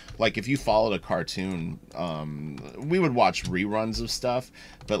 but like if you followed a cartoon, we would watch reruns of stuff,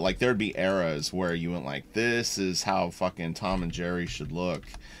 but like there'd be eras where you went like, this is how fucking Tom and Jerry should look,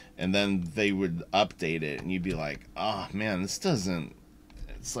 and then they would update it and you'd be like, oh man, this doesn't,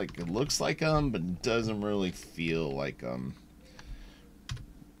 it's like it looks like them but it doesn't really feel like them.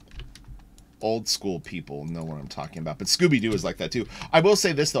 Old school people know what I'm talking about, but Scooby-Doo is like that too. I will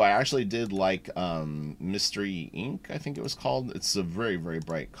say this though, I actually did like Mystery Inc., I think it was called. It's a very, very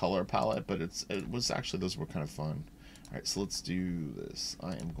bright color palette, but it was actually, those were kind of fun. All right, so let's do this.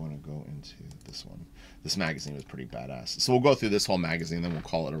 I am going to go into this one. This magazine was pretty badass. So we'll go through this whole magazine, then we'll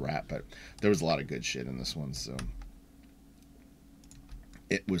call it a wrap, but there was a lot of good shit in this one, so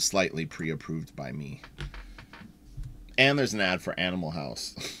it was slightly pre-approved by me. And there's an ad for Animal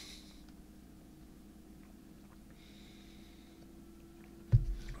House.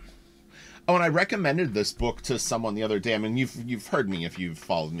 Oh, and I recommended this book to someone the other day. I mean, you've heard me, if you've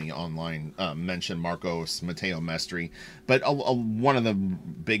followed me online, mention Marcos Matteo Mestre. But one of the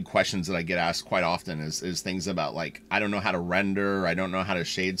big questions that I get asked quite often is things about, like, I don't know how to render, I don't know how to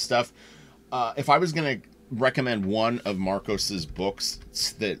shade stuff. If I was going to recommend one of Marcos's books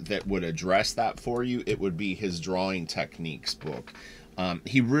that would address that for you, it would be his Drawing Techniques book.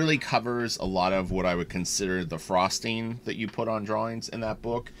 He really covers a lot of what I would consider the frosting that you put on drawings in that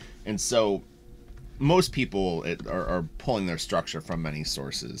book. And so most people are pulling their structure from many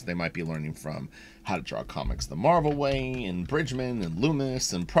sources. They might be learning from How to Draw Comics the Marvel Way, and Bridgman, and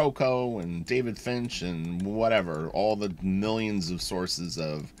Loomis, and Proco, and David Finch, and whatever. All the millions of sources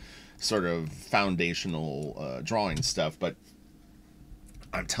of sort of foundational drawing stuff. But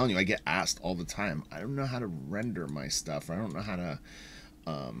I'm telling you, I get asked all the time, I don't know how to render my stuff. I don't know how to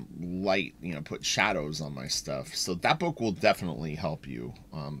light, put shadows on my stuff. So that book will definitely help you.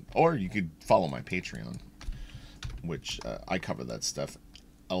 Or you could follow my Patreon, which I cover that stuff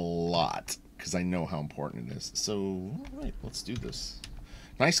a lot because I know how important it is. So, all right, let's do this.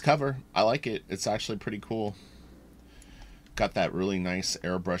 Nice cover. I like it. It's actually pretty cool. Got that really nice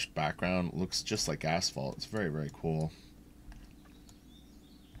airbrush background. Looks just like asphalt. It's very, very cool.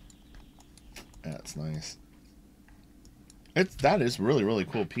 That's nice. That is really, really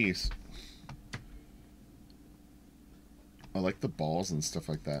cool piece. I like the balls and stuff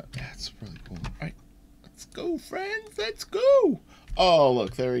like that. Yeah, it's really cool. All right, let's go, friends. Let's go. Oh,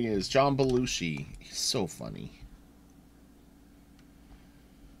 look, there he is, John Belushi. He's so funny.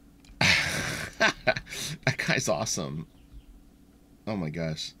 That guy's awesome. Oh my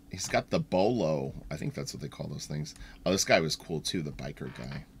gosh, he's got the bolo. I think that's what they call those things. Oh, this guy was cool too, the biker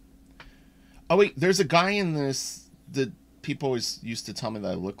guy. Oh wait, there's a guy in this that people always used to tell me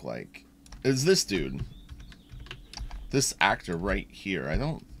that I look like. Is this dude. This actor right here.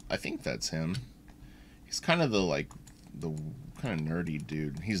 I think that's him. He's kind of the kind of nerdy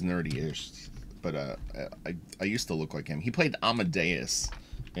dude. He's nerdy-ish. But I used to look like him. He played Amadeus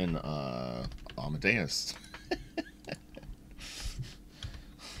in Amadeus.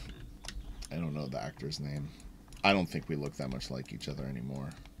 I don't know the actor's name. I don't think we look that much like each other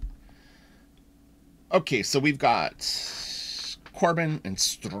anymore. Okay, so we've got Corbin and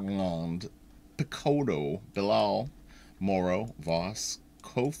Strand, Picotto, Bilal, Moro, Voss,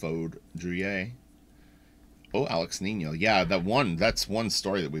 Kofod, Drouillet. Oh, Alex Nino. Yeah, that's one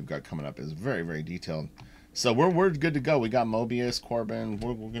story that we've got coming up. Is very, very detailed. So we're good to go. We got Mobius, Corbin.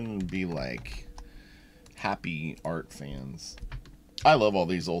 We're going to be like happy art fans. I love all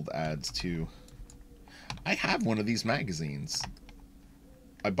these old ads too. I have one of these magazines.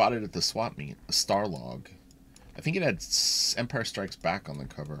 I bought it at the swap meet, a Starlog. I think it had Empire Strikes Back on the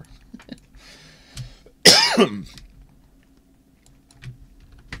cover.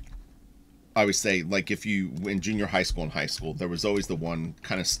 I always say, like, if you, in junior high school and high school, there was always the one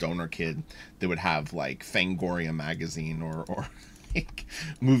kind of stoner kid that would have, like, Fangoria magazine or like,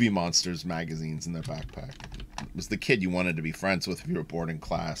 Movie Monsters magazines in their backpack. It was the kid you wanted to be friends with if you were bored in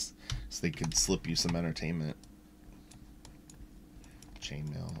class, so they could slip you some entertainment.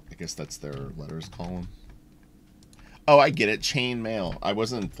 Chainmail. I guess that's their letters column. Oh, I get it. Chain mail. I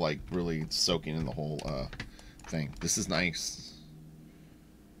wasn't, like, really soaking in the whole thing. This is nice.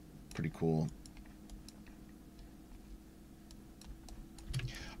 Pretty cool.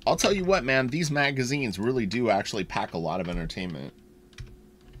 I'll tell you what, man, these magazines really do actually pack a lot of entertainment.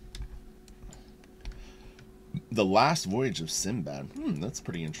 The Last Voyage of Sinbad. That's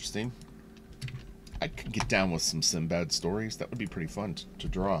pretty interesting. I could get down with some Sinbad stories. That would be pretty fun to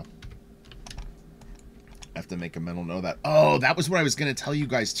draw. I have to make a mental note of that. Oh, that was what I was going to tell you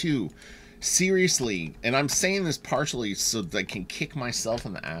guys too. Seriously, and I'm saying this partially so that I can kick myself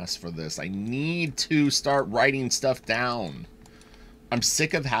in the ass for this. I need to start writing stuff down. I'm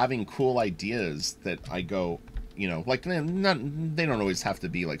sick of having cool ideas that I go, you know, like, they don't always have to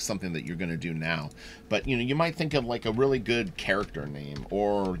be like something that you're going to do now. But, you know, you might think of like a really good character name,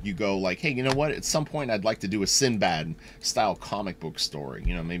 or you go like, hey, you know what? At some point I'd like to do a Sinbad style comic book story.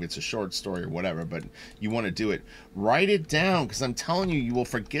 You know, maybe it's a short story or whatever, but you want to do it. Write it down, because I'm telling you, you will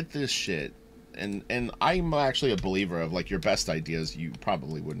forget this shit. And I'm actually a believer of like your best ideas you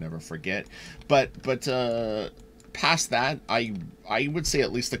probably would never forget. But past that, I would say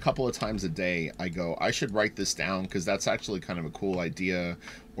at least a couple of times a day I go, I should write this down, because that's actually kind of a cool idea,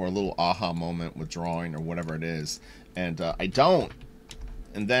 or a little aha moment with drawing or whatever it is. And I don't.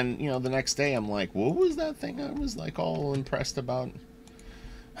 And then, you know, the next day I'm like, what was that thing I was like all impressed about?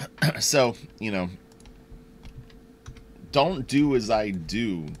 So, you know, don't do as I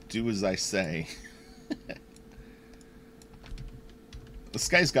do as I say. This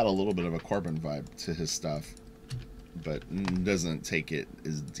guy's got a little bit of a Corbin vibe to his stuff, but doesn't take it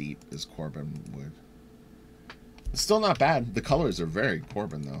as deep as Corbin would. It's still not bad. The colors are very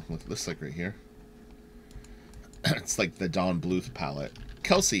Corbin, though. Look, this like right here. It's like the Don Bluth palette.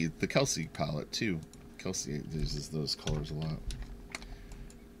 The Kelsey palette, too. Kelsey uses those colors a lot.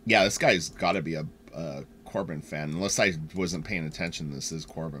 Yeah, this guy's got to be a Corbin fan. Unless I wasn't paying attention, this is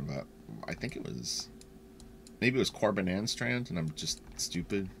Corbin, but I think it was... Maybe it was Corbin and Strand, and I'm just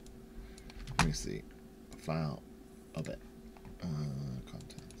stupid. Let me see. File of it.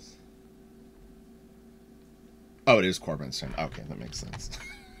 Contents. Oh, it is Corbin Strand. Okay, that makes sense.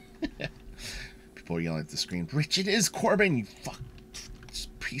 People are yelling at the screen. Rich, it is Corbin, you fuck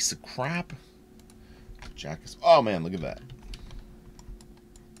piece of crap. Jack is... Oh, man, look at that.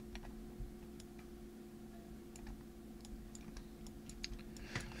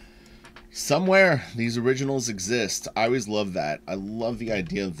 Somewhere these originals exist. I always love that. I love the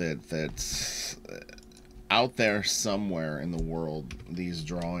idea that out there somewhere in the world these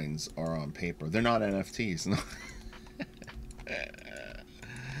drawings are on paper. They're not NFTs. No.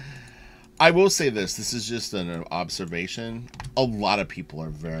 I will say this. This is just an observation. A lot of people are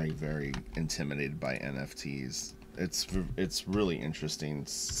very, very intimidated by NFTs. It's really interesting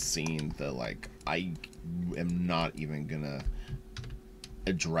seeing the, like, I am not even gonna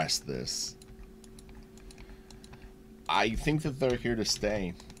address this. I think that they're here to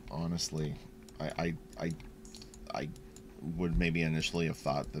stay, honestly. I would maybe initially have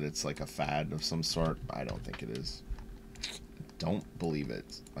thought that it's like a fad of some sort. I don't think it is. Don't believe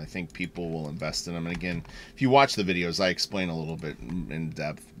it. I think people will invest in them. And again, if you watch the videos, I explain a little bit in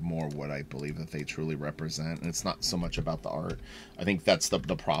depth more what I believe that they truly represent. And it's not so much about the art. I think that's the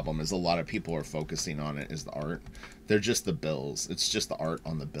problem, is a lot of people are focusing on it as the art. They're just the bills. It's just the art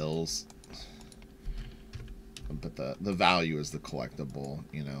on the bills. But the value is the collectible,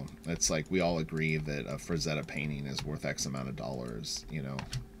 you know. It's like we all agree that a Frazetta painting is worth X amount of dollars, you know.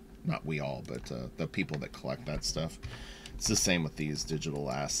 Not we all, but the people that collect that stuff. It's the same with these digital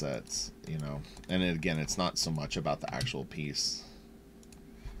assets, you know. And again, it's not so much about the actual piece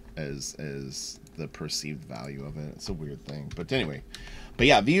as the perceived value of it. It's a weird thing. But anyway, but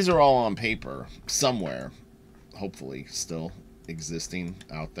yeah, these are all on paper somewhere, hopefully still existing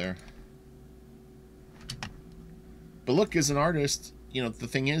out there. But look, as an artist, you know, the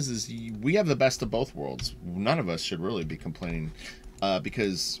thing is we have the best of both worlds. None of us should really be complaining,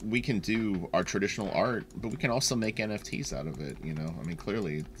 because we can do our traditional art, but we can also make NFTs out of it, you know. I mean,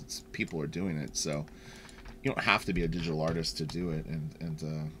 clearly, people are doing it, so you don't have to be a digital artist to do it,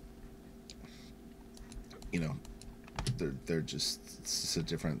 and you know, they're just, it's just a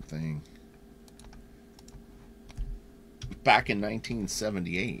different thing. Back in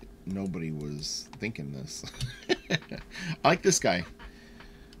 1978, nobody was thinking this. I like this guy.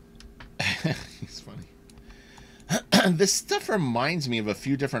 He's funny. This stuff reminds me of a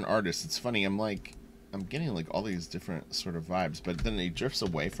few different artists. It's funny. I'm getting like all these different sort of vibes, but then it drifts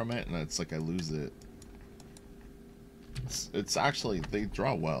away from it, and it's like I lose it. It's actually, they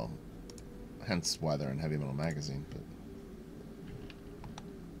draw well. Hence why they're in Heavy Metal Magazine, but...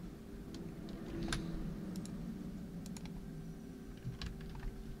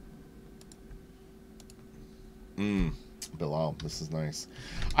 Bilal, this is nice.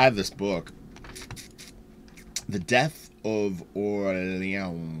 I have this book, The Death of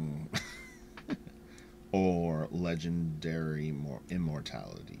Orleans. Or legendary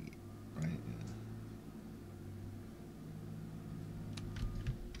immortality, right?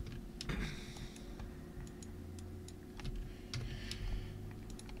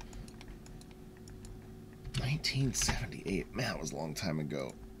 1978. Man, that was a long time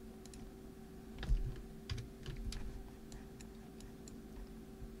ago.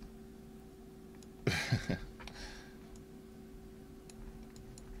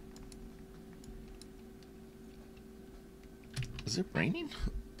 Is it raining?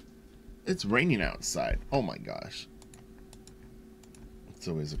 It's raining outside. Oh my gosh. It's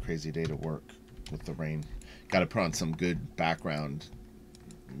always a crazy day to work with the rain. Got to put on some good background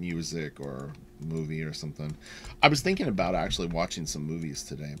music or movie or something. I was thinking about actually watching some movies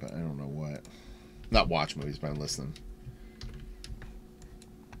today, but I don't know what. Not watch movies, but I'm listening.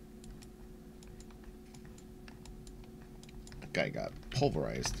 That guy got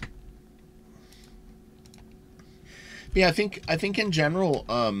pulverized. Yeah, I think in general,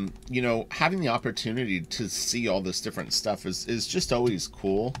 you know, having the opportunity to see all this different stuff is just always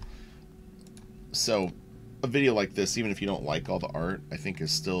cool. So, a video like this, even if you don't like all the art, I think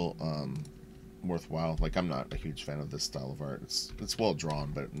is still worthwhile. Like, I'm not a huge fan of this style of art. It's well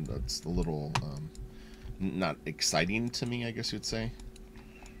drawn, but it's a little not exciting to me, I guess you'd say.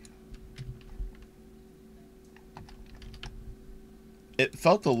 It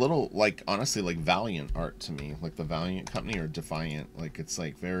felt a little like, honestly, like Valiant art to me, like the Valiant company or Defiant. Like, it's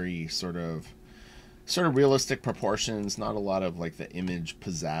like very sort of realistic proportions, not a lot of like the image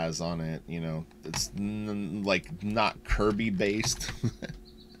pizzazz on it, you know. It's like not Kirby based.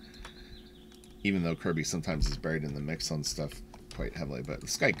 Even though Kirby sometimes is buried in the mix on stuff quite heavily, but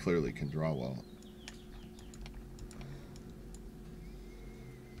this guy clearly can draw well.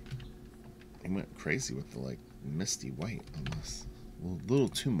 He went crazy with the like misty white on this. A little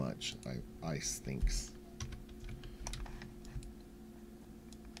too much, I thinks.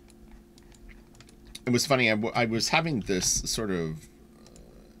 It was funny, I was having this sort of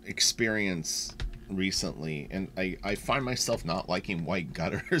experience recently, and I find myself not liking white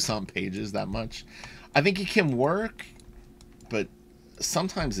gutters on pages that much. I think it can work, but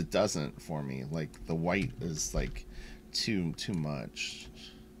sometimes it doesn't for me. Like, the white is like too much.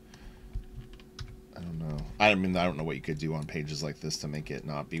 I don't know. I mean, I don't know what you could do on pages like this to make it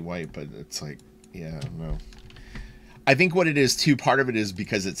not be white, but it's like, yeah, I don't know. I think what it is, too, part of it is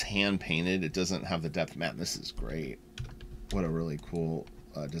because it's hand-painted. It doesn't have the depth. Man, this is great. What a really cool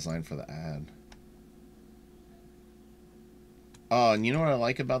design for the ad. Oh, and you know what I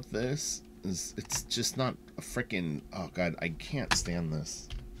like about this? Is it's just not a freaking... Oh, God, I can't stand this.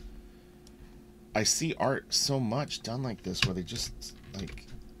 I see art so much done like this where they just, like...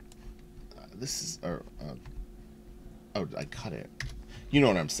 this is... oh, I cut it. You know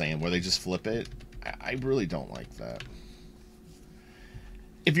what I'm saying, where they just flip it. I really don't like that.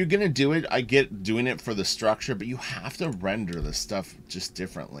 If you're gonna do it, I get doing it for the structure, but you have to render the stuff just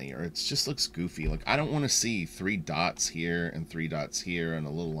differently, or it just looks goofy. Like, I don't want to see 3 dots here and 3 dots here and a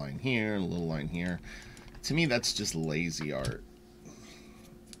little line here and a little line here. To me, that's just lazy art.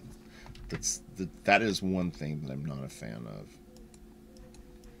 That is one thing that I'm not a fan of.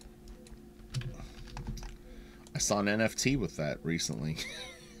 I saw an NFT with that recently.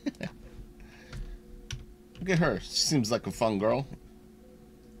 Look at her. She seems like a fun girl.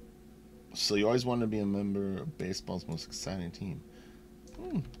 So you always wanted to be a member of baseball's most exciting team.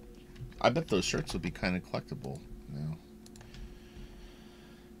 I bet those shirts would be kind of collectible now.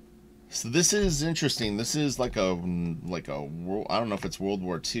 So this is interesting. This is like a world, I don't know if it's World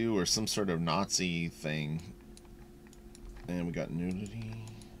War II or some sort of Nazi thing. And we got nudity.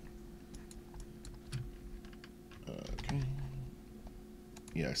 Okay.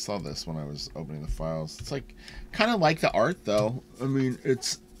 Yeah, I saw this when I was opening the files. It's like kind of like the art though. I mean,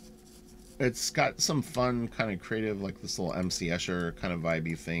 it's got some fun kind of creative, like this little MC Escher kind of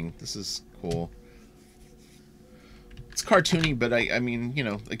vibey thing. This is cool. It's cartoony, but I mean, you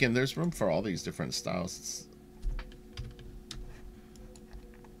know, again, there's room for all these different styles.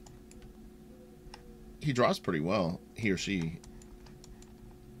 He draws pretty well, he or she.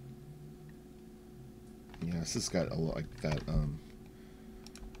 Yeah, this has got a lot like that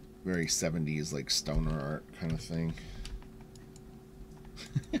very 70s like stoner art kind of thing.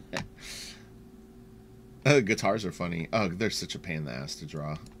 Guitars are funny. Oh, they're such a pain in the ass to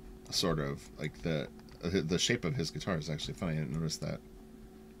draw. Sort of like the shape of his guitar is actually funny. I didn't notice that.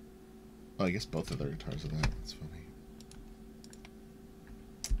 Oh, I guess both of their guitars are that. That's funny.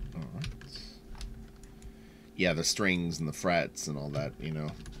 All right. Yeah, the strings and the frets and all that, you know,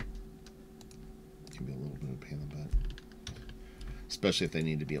 can be a little bit of a pain in the butt. especially if they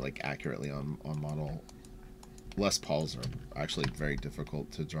need to be like accurately on model. Les Pauls are actually very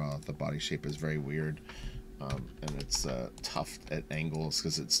difficult to draw. The body shape is very weird, and it's tough at angles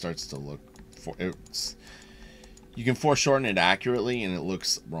because it starts to look you can foreshorten it accurately and it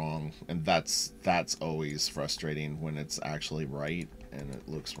looks wrong, and that's always frustrating when it's actually right and it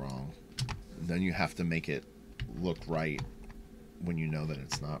looks wrong. And then you have to make it look right when you know that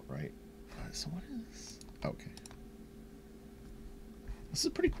it's not right. So what is... Okay. This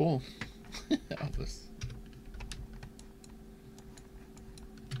is pretty cool. Elvis.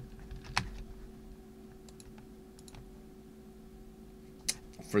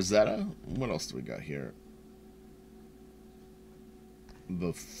 Frazetta? What else do we got here?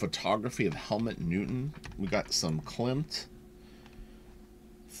 The photography of Helmut Newton. We got some Klimt.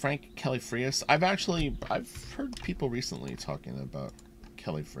 Frank Kelly Frias. I've heard people recently talking about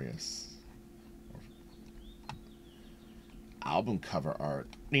Kelly Frias. Album cover art.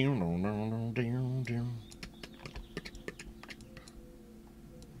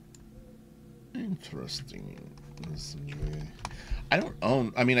 Interesting. I don't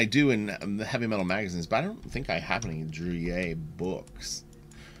own... I mean, I do in the heavy metal magazines, but I don't think I have any Druillet books.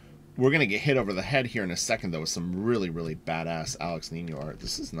 We're going to get hit over the head here in a second, though, with some really, really badass Alex Nino art.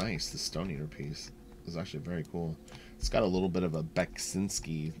 This is nice. The Stone Eater piece is actually very cool. It's got a little bit of a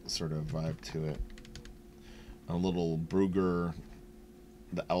Beksinski sort of vibe to it. A little Bruegger,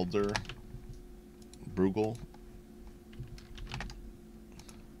 the Elder, Bruegel.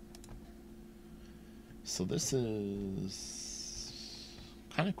 So this is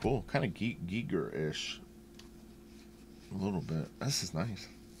kind of cool, kind of Giger-ish. A little bit. This is nice.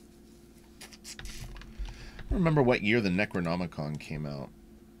 I don't remember what year the Necronomicon came out.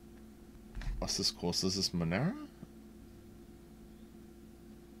 What's this cool? So is this Monera?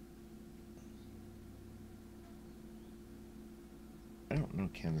 I don't know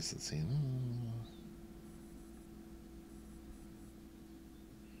Candace at sea.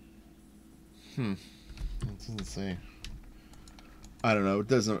 It doesn't say. I don't know. It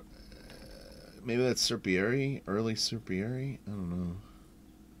doesn't. Maybe that's Serpieri? Early Serpieri? I don't know.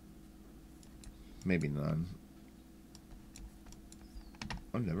 Maybe none.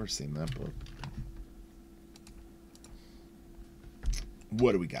 I've never seen that book.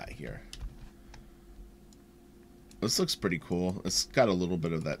 What do we got here? This looks pretty cool. It's got a little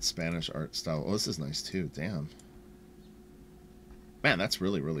bit of that Spanish art style. Oh, this is nice too. Damn. Man, that's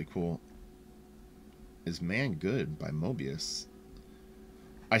really, really cool. Is Man Good by Mobius.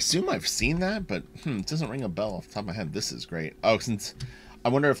 I assume I've seen that, but it doesn't ring a bell off the top of my head. This is great. Oh, since I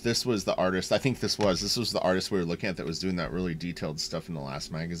wonder if this was the artist. I think this was the artist we were looking at that was doing that really detailed stuff in the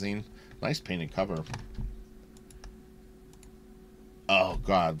last magazine. Nice painted cover. Oh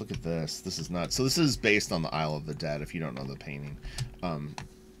god, look at this. This is nuts. So this is based on the Isle of the Dead, if you don't know the painting.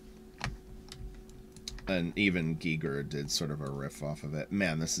 And even Giger did sort of a riff off of it.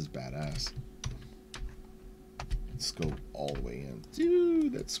 Man, this is badass. Let's go all the way in.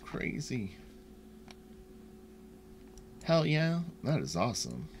 Dude, that's crazy. Hell yeah. That is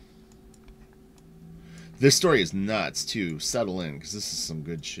awesome. This story is nuts, too. Settle in, because this is some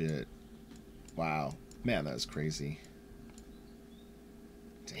good shit. Wow. Man, that is crazy.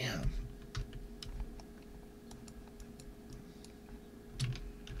 Damn.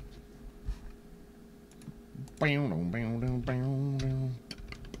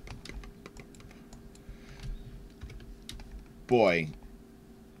 Boy,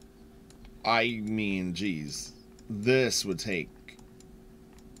 I mean, geez, this would take,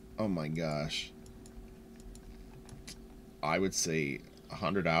 oh my gosh, I would say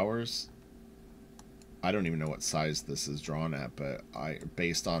 100 hours. I don't even know what size this is drawn at, but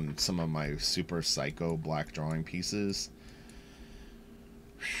based on some of my super psycho black drawing pieces,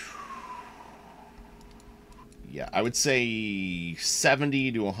 yeah, I would say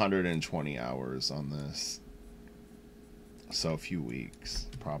 70 to 120 hours on this. So a few weeks,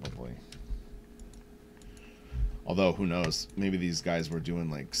 probably. Although, who knows? Maybe these guys were doing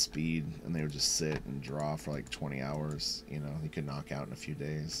like speed and they would just sit and draw for like 20 hours. You know, you could knock out in a few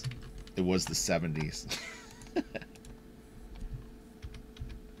days. It was the 70s.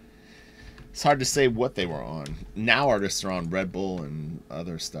 It's hard to say what they were on. Now artists are on Red Bull and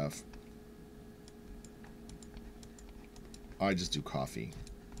other stuff. I just do coffee.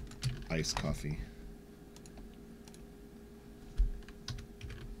 Iced coffee.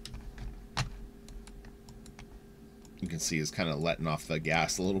 You can see is kind of letting off the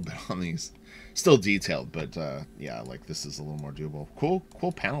gas a little bit on these. Still detailed, but yeah, like this is a little more doable.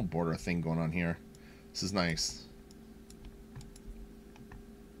 Cool panel border thing going on here. This is nice.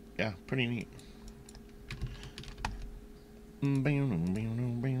 Yeah, pretty neat.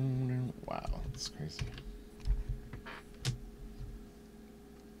 Wow, that's crazy.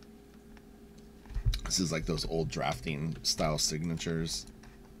 This is like those old drafting style signatures.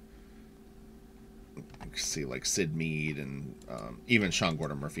 You can see like Sid Mead and even Sean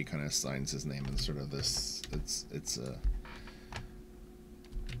Gordon Murphy kind of signs his name in sort of this. It's a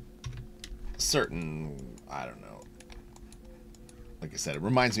certain, I don't know. Like I said, it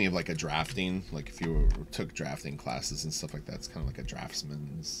reminds me of like a drafting. Like if you took drafting classes and stuff like that, it's kind of like a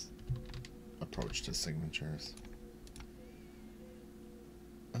draftsman's approach to signatures.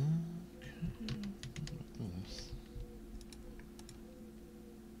 Okay.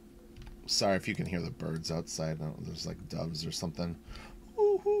 Sorry if you can hear the birds outside. I don't know, there's like doves or something.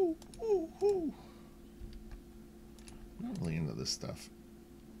 Woo-hoo, woo-hoo. I'm not really into this stuff.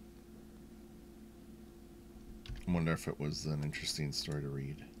 I wonder if it was an interesting story to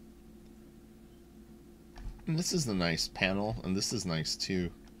read. And this is the nice panel, and this is nice too.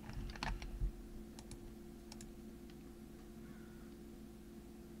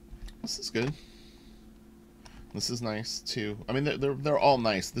 This is good. This is nice too. I mean, they're all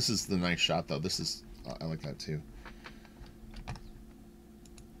nice. This is the nice shot though. This is I like that too.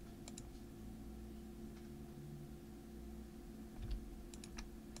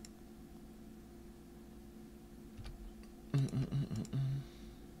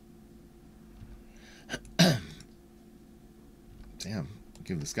 Damn,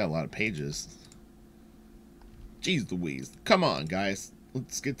 give this guy a lot of pages. Jeez Louise. Come on, guys.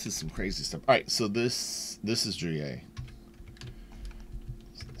 Let's get to some crazy stuff. All right, so this is Drouillet.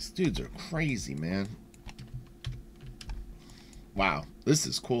 These dudes are crazy, man. Wow, this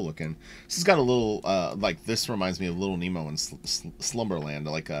is cool looking. This has got a little, like, this reminds me of Little Nemo and Slumberland,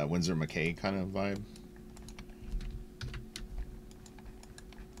 like a Winsor McCay kind of vibe.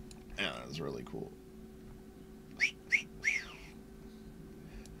 Yeah, that's really cool.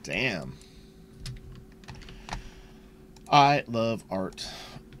 Damn. I love art.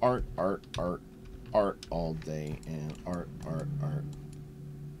 Art, art, art. Art all day and art, art, art.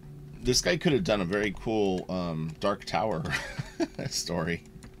 This guy could have done a very cool Dark Tower story.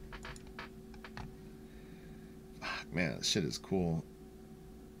 Fuck, man, this shit is cool.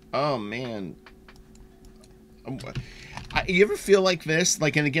 Oh, man. You ever feel like this?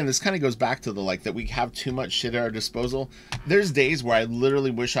 Like, and again, this kind of goes back to the, like, that we have too much shit at our disposal. There's days where I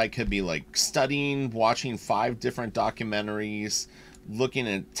literally wish I could be, like, studying, watching 5 different documentaries, looking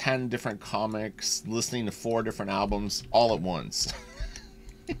at 10 different comics, listening to 4 different albums all at once.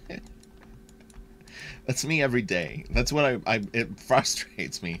 That's me every day. That's what it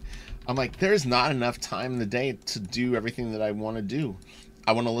frustrates me. I'm like, there's not enough time in the day to do everything that I want to do.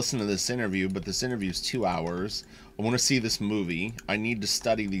 I want to listen to this interview, but this interview is 2 hours. I want to see this movie. I need to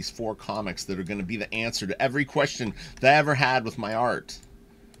study these 4 comics that are going to be the answer to every question that I ever had with my art.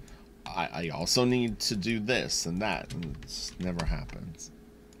 I also need to do this and that, and it just never happens.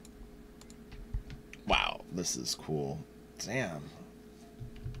 Wow, this is cool. Damn.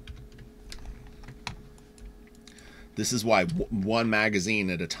 This is why one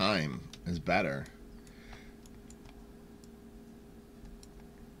magazine at a time is better.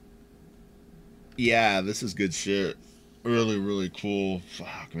 Yeah, this is good shit. Really, really cool.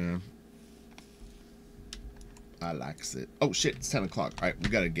 Fuck, man. I likes it. Oh, shit, it's 10 o'clock. All right, we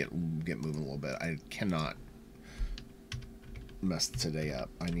gotta get moving a little bit. I cannot mess today up.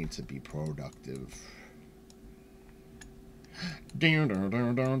 I need to be productive.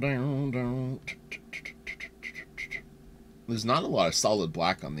 There's not a lot of solid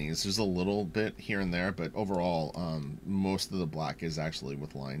black on these. There's a little bit here and there, but overall, most of the black is actually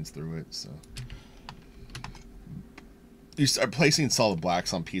with lines through it, so... You start placing solid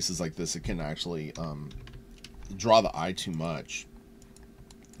blacks on pieces like this, it can actually draw the eye too much.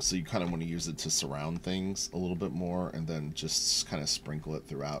 So you kind of want to use it to surround things a little bit more, and then just kind of sprinkle it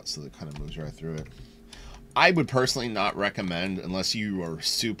throughout so that it kind of moves right through it. I would personally not recommend, unless you are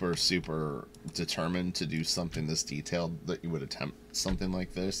super, super determined to do something this detailed, that you would attempt something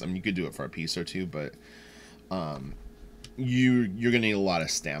like this. I mean, you could do it for a piece or two, but you're going to need a lot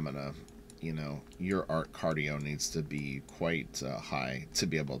of stamina. You know, your art cardio needs to be quite high to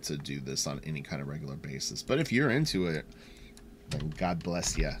be able to do this on any kind of regular basis. But if you're into it, then God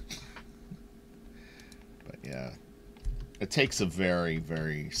bless you. But yeah, it takes a very,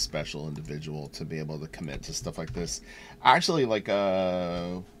 very special individual to be able to commit to stuff like this. Actually, like,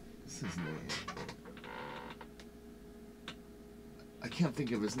 what's his name? I can't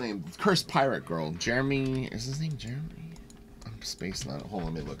think of his name. Cursed Pirate Girl. Jeremy, is his name Jeremy? Space on it. Hold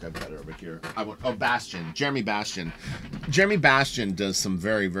on, let me look. I've got it over here. Oh, Bastian. Jeremy Bastian. Jeremy Bastian does some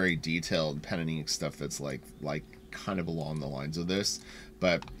very, very detailed pen and ink stuff that's like kind of along the lines of this,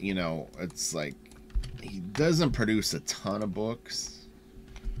 but you know, it's like he doesn't produce a ton of books.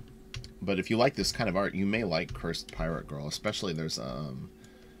 But if you like this kind of art, you may like Cursed Pirate Girl. Especially there's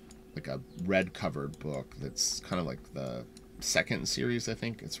like a red covered book that's kind of like the second series, I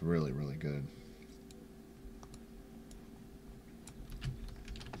think. It's really, really good.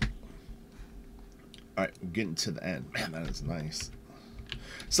 Alright, we're getting to the end. Man, that is nice.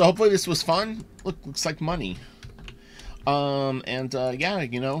 So hopefully this was fun. Looks like money. Yeah,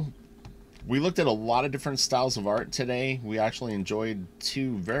 you know, we looked at a lot of different styles of art today. We actually enjoyed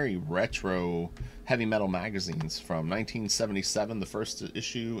two very retro heavy metal magazines from 1977, the first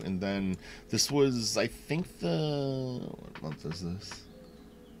issue, and then this was, I think, what month is this?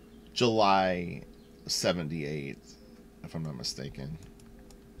 July 78, if I'm not mistaken.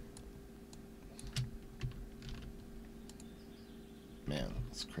 Man,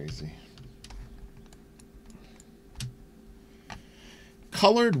 that's crazy.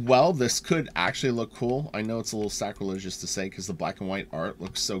 Colored well, this could actually look cool. I know it's a little sacrilegious to say because the black and white art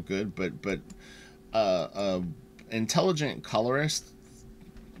looks so good, but intelligent colorist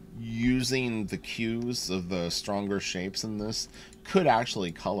using the cues of the stronger shapes in this could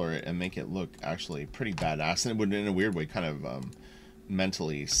actually color it and make it look actually pretty badass, and it would, in a weird way, kind of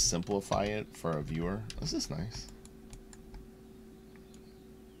mentally simplify it for a viewer. This is nice.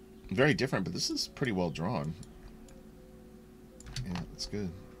 Very different, but this is pretty well drawn. Yeah, that's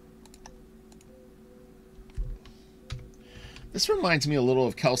good. This reminds me a little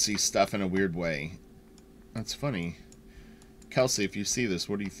of Kelsey's stuff in a weird way. That's funny. Kelsey, if you see this,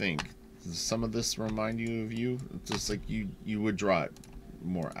 what do you think? Does some of this remind you of you? It's just like you would draw it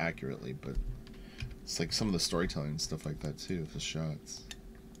more accurately, but it's like some of the storytelling and stuff like that too, the shots.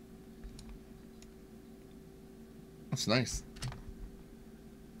 That's nice.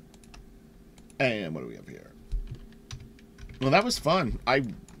 And what do we have here? Well, that was fun. I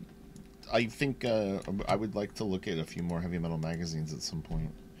think I would like to look at a few more heavy metal magazines at some point.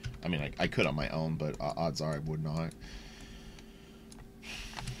 I mean, I could on my own, but odds are I would not.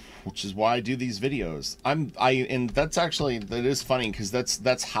 Which is why I do these videos. And that's actually, that is funny because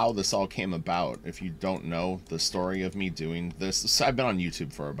that's how this all came about. If you don't know the story of me doing this, I've been on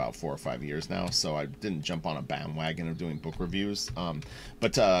YouTube for about 4 or 5 years now, so I didn't jump on a bandwagon of doing book reviews.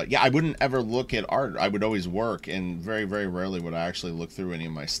 Yeah, I wouldn't ever look at art. I would always work, and very, very rarely would I actually look through any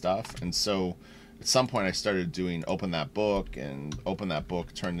of my stuff. And so at some point I started doing Open That Book, and Open That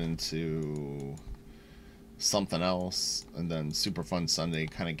Book turned into something else, and then Super Fun Sunday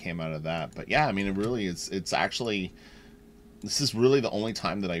kind of came out of that. But yeah, I mean, it really is, it's actually, this is really the only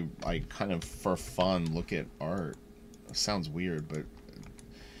time that I kind of for fun look at art. It sounds weird, but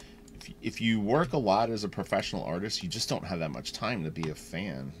if you work a lot as a professional artist, you just don't have that much time to be a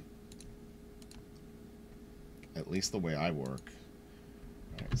fan, at least the way I work.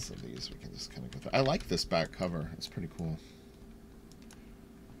 All right, so these we can just kind of go through. I like this back cover, it's pretty cool.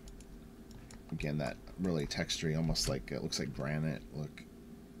 Again, that really textury, almost like, it looks like granite. Look.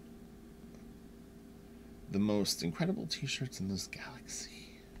 The most incredible t-shirts in this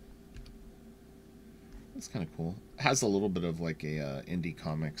galaxy. That's kind of cool. It has a little bit of like a indie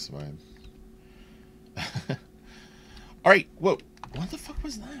comics vibe. Alright, whoa. What the fuck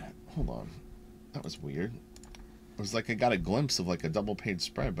was that? Hold on. That was weird. It was like I got a glimpse of like a double page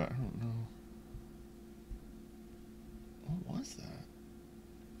spread, but I don't know. What was that?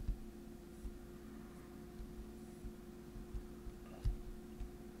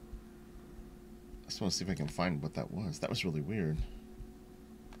 I just want to see if I can find what that was. That was really weird.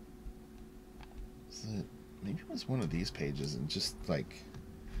 Is it, maybe it was one of these pages and just like,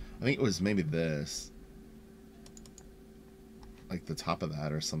 I think it was maybe this. Like the top of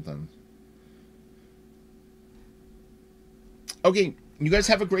that or something. Okay, you guys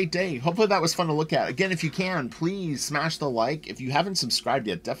have a great day. Hopefully that was fun to look at. Again, if you can, please smash the like. If you haven't subscribed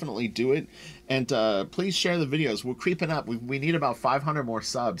yet, definitely do it. And please share the videos. We're creeping up. We need about 500 more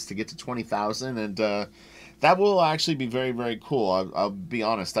subs to get to 20,000. And that will actually be very, very cool. I'll be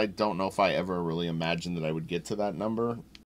honest. I don't know if I ever really imagined that I would get to that number.